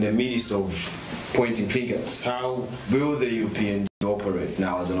in the midst of pointing fingers? How will the Europeans operate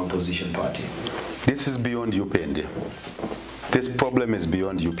now as an opposition? opposition party? This is beyond UPND. This problem is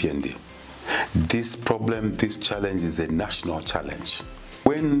beyond UPND. This problem, this challenge is a national challenge.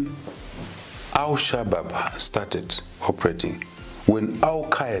 When Al-Shabaab started operating, when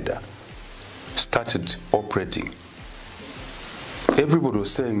Al-Qaeda started operating, everybody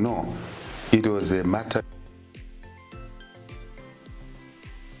was saying no, it was a matter.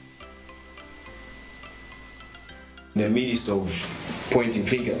 In the midst of pointing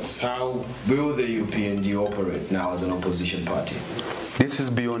fingers, how will the UPND operate now as an opposition party? This is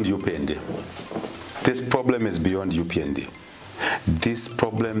beyond UPND. This problem is beyond UPND. This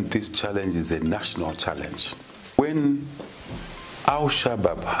problem, this challenge is a national challenge. When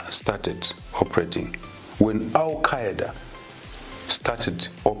Al-Shabaab started operating, when Al-Qaeda started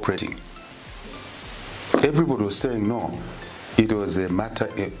operating, everybody was saying no, it was a matter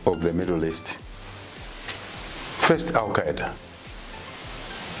of the Middle East. First, Al-Qaeda,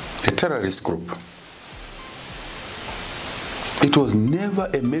 a terrorist group. It was never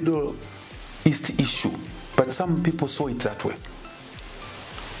a Middle East issue, but some people saw it that way.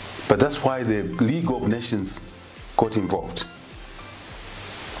 But that's why the League of Nations got involved.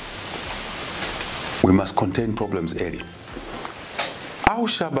 We must contain problems early.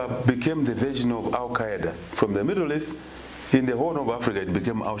 Al-Shabaab became the version of Al-Qaeda. From the Middle East, in the Horn of Africa, it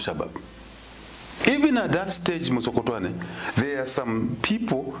became Al-Shabaab. Even at that stage, Musokotwane, there are some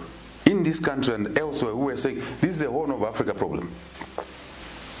people in this country and elsewhere who were saying, this is a Horn of Africa problem.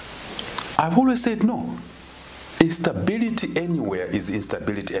 I've always said no. Instability anywhere is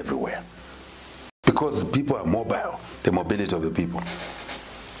instability everywhere. Because people are mobile, the mobility of the people.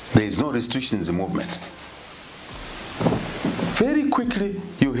 There is no restrictions in movement. Very quickly,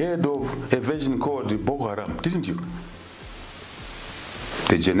 you heard of a version called Boko Haram, didn't you?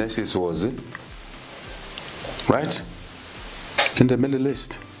 The genesis was, right, in the Middle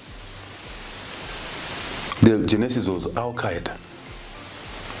East. The genesis was Al-Qaeda.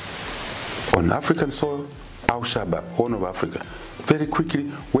 On African soil, Al-Shabaab, Horn of Africa. Very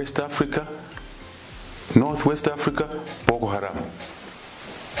quickly, West Africa, Northwest Africa, Boko Haram.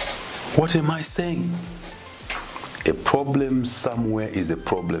 What am I saying? A problem somewhere is a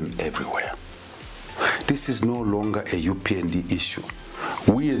problem everywhere. This is no longer a UPND issue.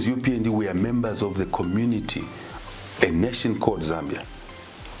 We as UPND, we are members of the community, a nation called Zambia.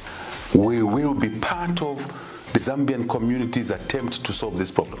 We will be part of the Zambian community's attempt to solve this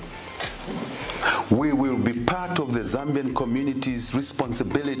problem. We will be part of the Zambian community's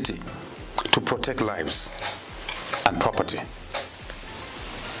responsibility to protect lives and property.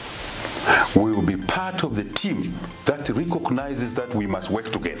 We will be part of the team that recognizes that we must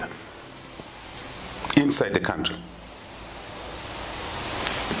work together inside the country,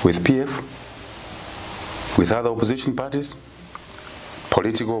 with PF, with other opposition parties,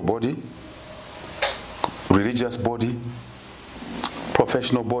 political body, religious body,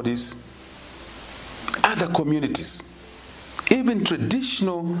 professional bodies, other communities, even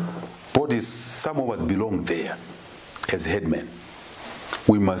traditional bodies. Some of us belong there as headmen.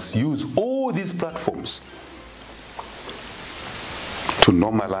 We must use all these platforms to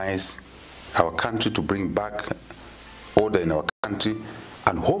normalize our country, to bring back order in our country,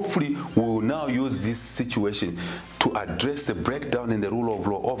 and hopefully we will now use this situation to address the breakdown in the rule of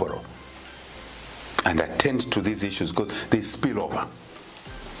law overall and attend to these issues because they spill over.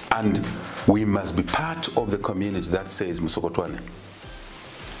 And we must be part of the community that says, Musokotwane,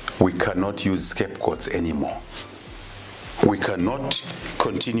 we cannot use scapegoats anymore. We cannot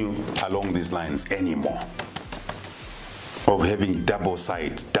continue along these lines anymore of having double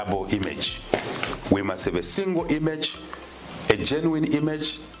side, double image. We must have a single image, a genuine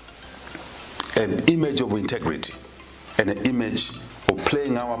image, an image of integrity, and an image of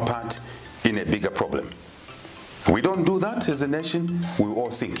playing our part in a bigger problem. If we don't do that as a nation, we will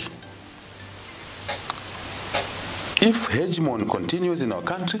all sink. If hegemony continues in our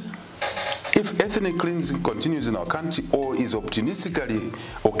country, if ethnic cleansing continues in our country or is opportunistically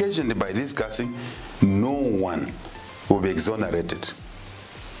occasioned by this gassing, no one will be exonerated.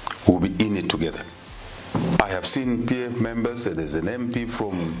 We'll be in it together. I have seen PF members, there's an MP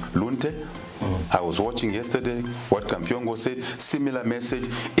from Lunte. I was watching yesterday what Kampiongo said, similar message.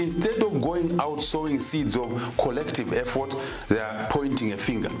 Instead of going out sowing seeds of collective effort, they are pointing a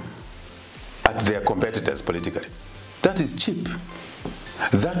finger at their competitors politically. That is cheap.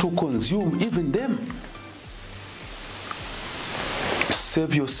 That will consume even them.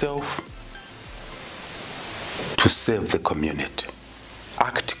 Save yourself to save the community.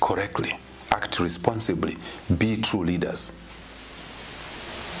 Act correctly, act responsibly, be true leaders.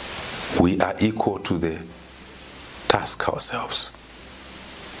 We are equal to the task ourselves.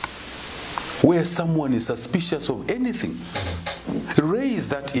 where someone is suspicious of anything, raise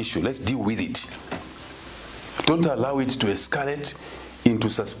that issue. Let's deal with it. Don't allow it to escalate into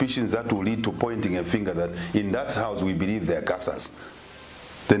suspicions that will lead to pointing a finger that in that house we believe they are gassers.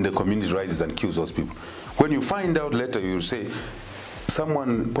 Then the community rises and kills those people. When you find out later, you'll say,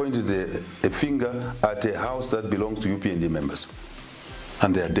 someone pointed a finger at a house that belongs to UPND members,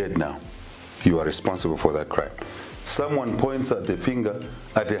 and they are dead now. You are responsible for that crime. Someone points at a finger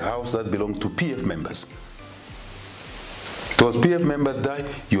at a house that belongs to PF members. Those PF members die,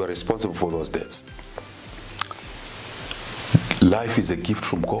 you are responsible for those deaths. Life is a gift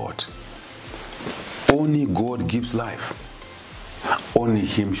from God. Only God gives life. Only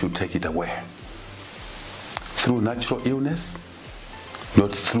Him should take it away. Through natural illness,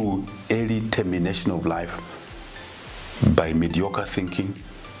 not through early termination of life, by mediocre thinking,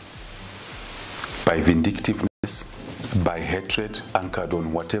 by vindictiveness, by hatred anchored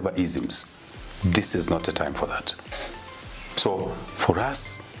on whatever isms. This is not a time for that. So for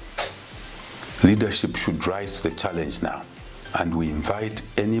us, leadership should rise to the challenge now. And we invite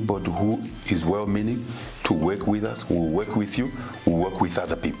anybody who is well-meaning to work with us, who will work with you, who will work with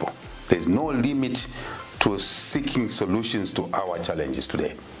other people. There's no limit to seeking solutions to our challenges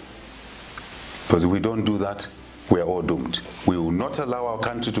today. Because if we don't do that, we are all doomed. We will not allow our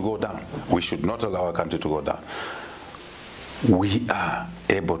country to go down. We should not allow our country to go down. We are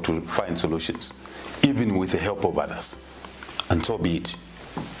able to find solutions, even with the help of others. And so be it.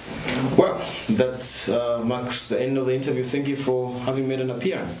 Well, that marks the end of the interview. Thank you for having made an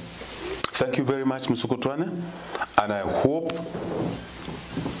appearance. Thank you very much, Musukutwane. And I hope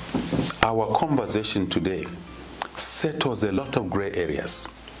our conversation today settles a lot of gray areas,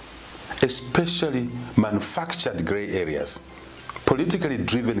 especially manufactured gray areas, politically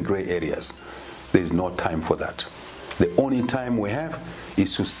driven gray areas. There is no time for that. The only time we have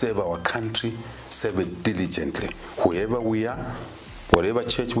is to serve our country, serve it diligently. Whoever we are, whatever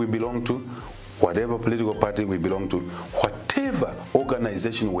church we belong to, whatever political party we belong to, whatever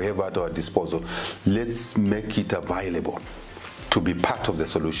organization we have at our disposal, let's make it available to be part of the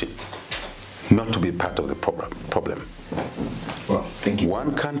solution, not to be part of the problem. Well, thank you.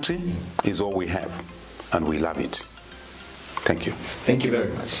 One country is all we have, and we love it. Thank you. Thank you very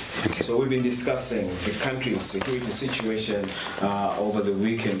much. Thank you. So we've been discussing the country's security situation over the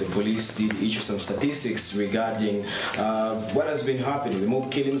weekend. The police did issue some statistics regarding what has been happening. The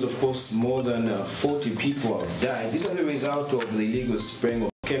mob killings, of course, more than 40 people have died. This is a result of the illegal spraying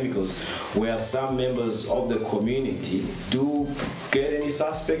of chemicals, where some members of the community do get any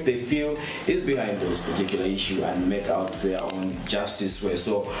suspect they feel is behind this particular issue and make out their own justice way.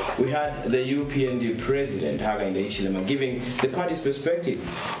 So we had the UPND president, Hakainde Hichilema, giving the party's perspective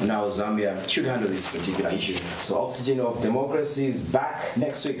on how Zambia should handle this particular issue. So Oxygen of Democracy is back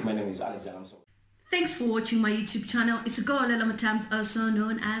next week. My name is Alexander. Thanks for watching my YouTube channel. It's a girl, Mutamz, also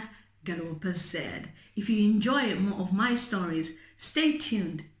known as Z. If you enjoy more of my stories, stay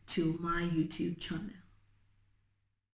tuned to my YouTube channel.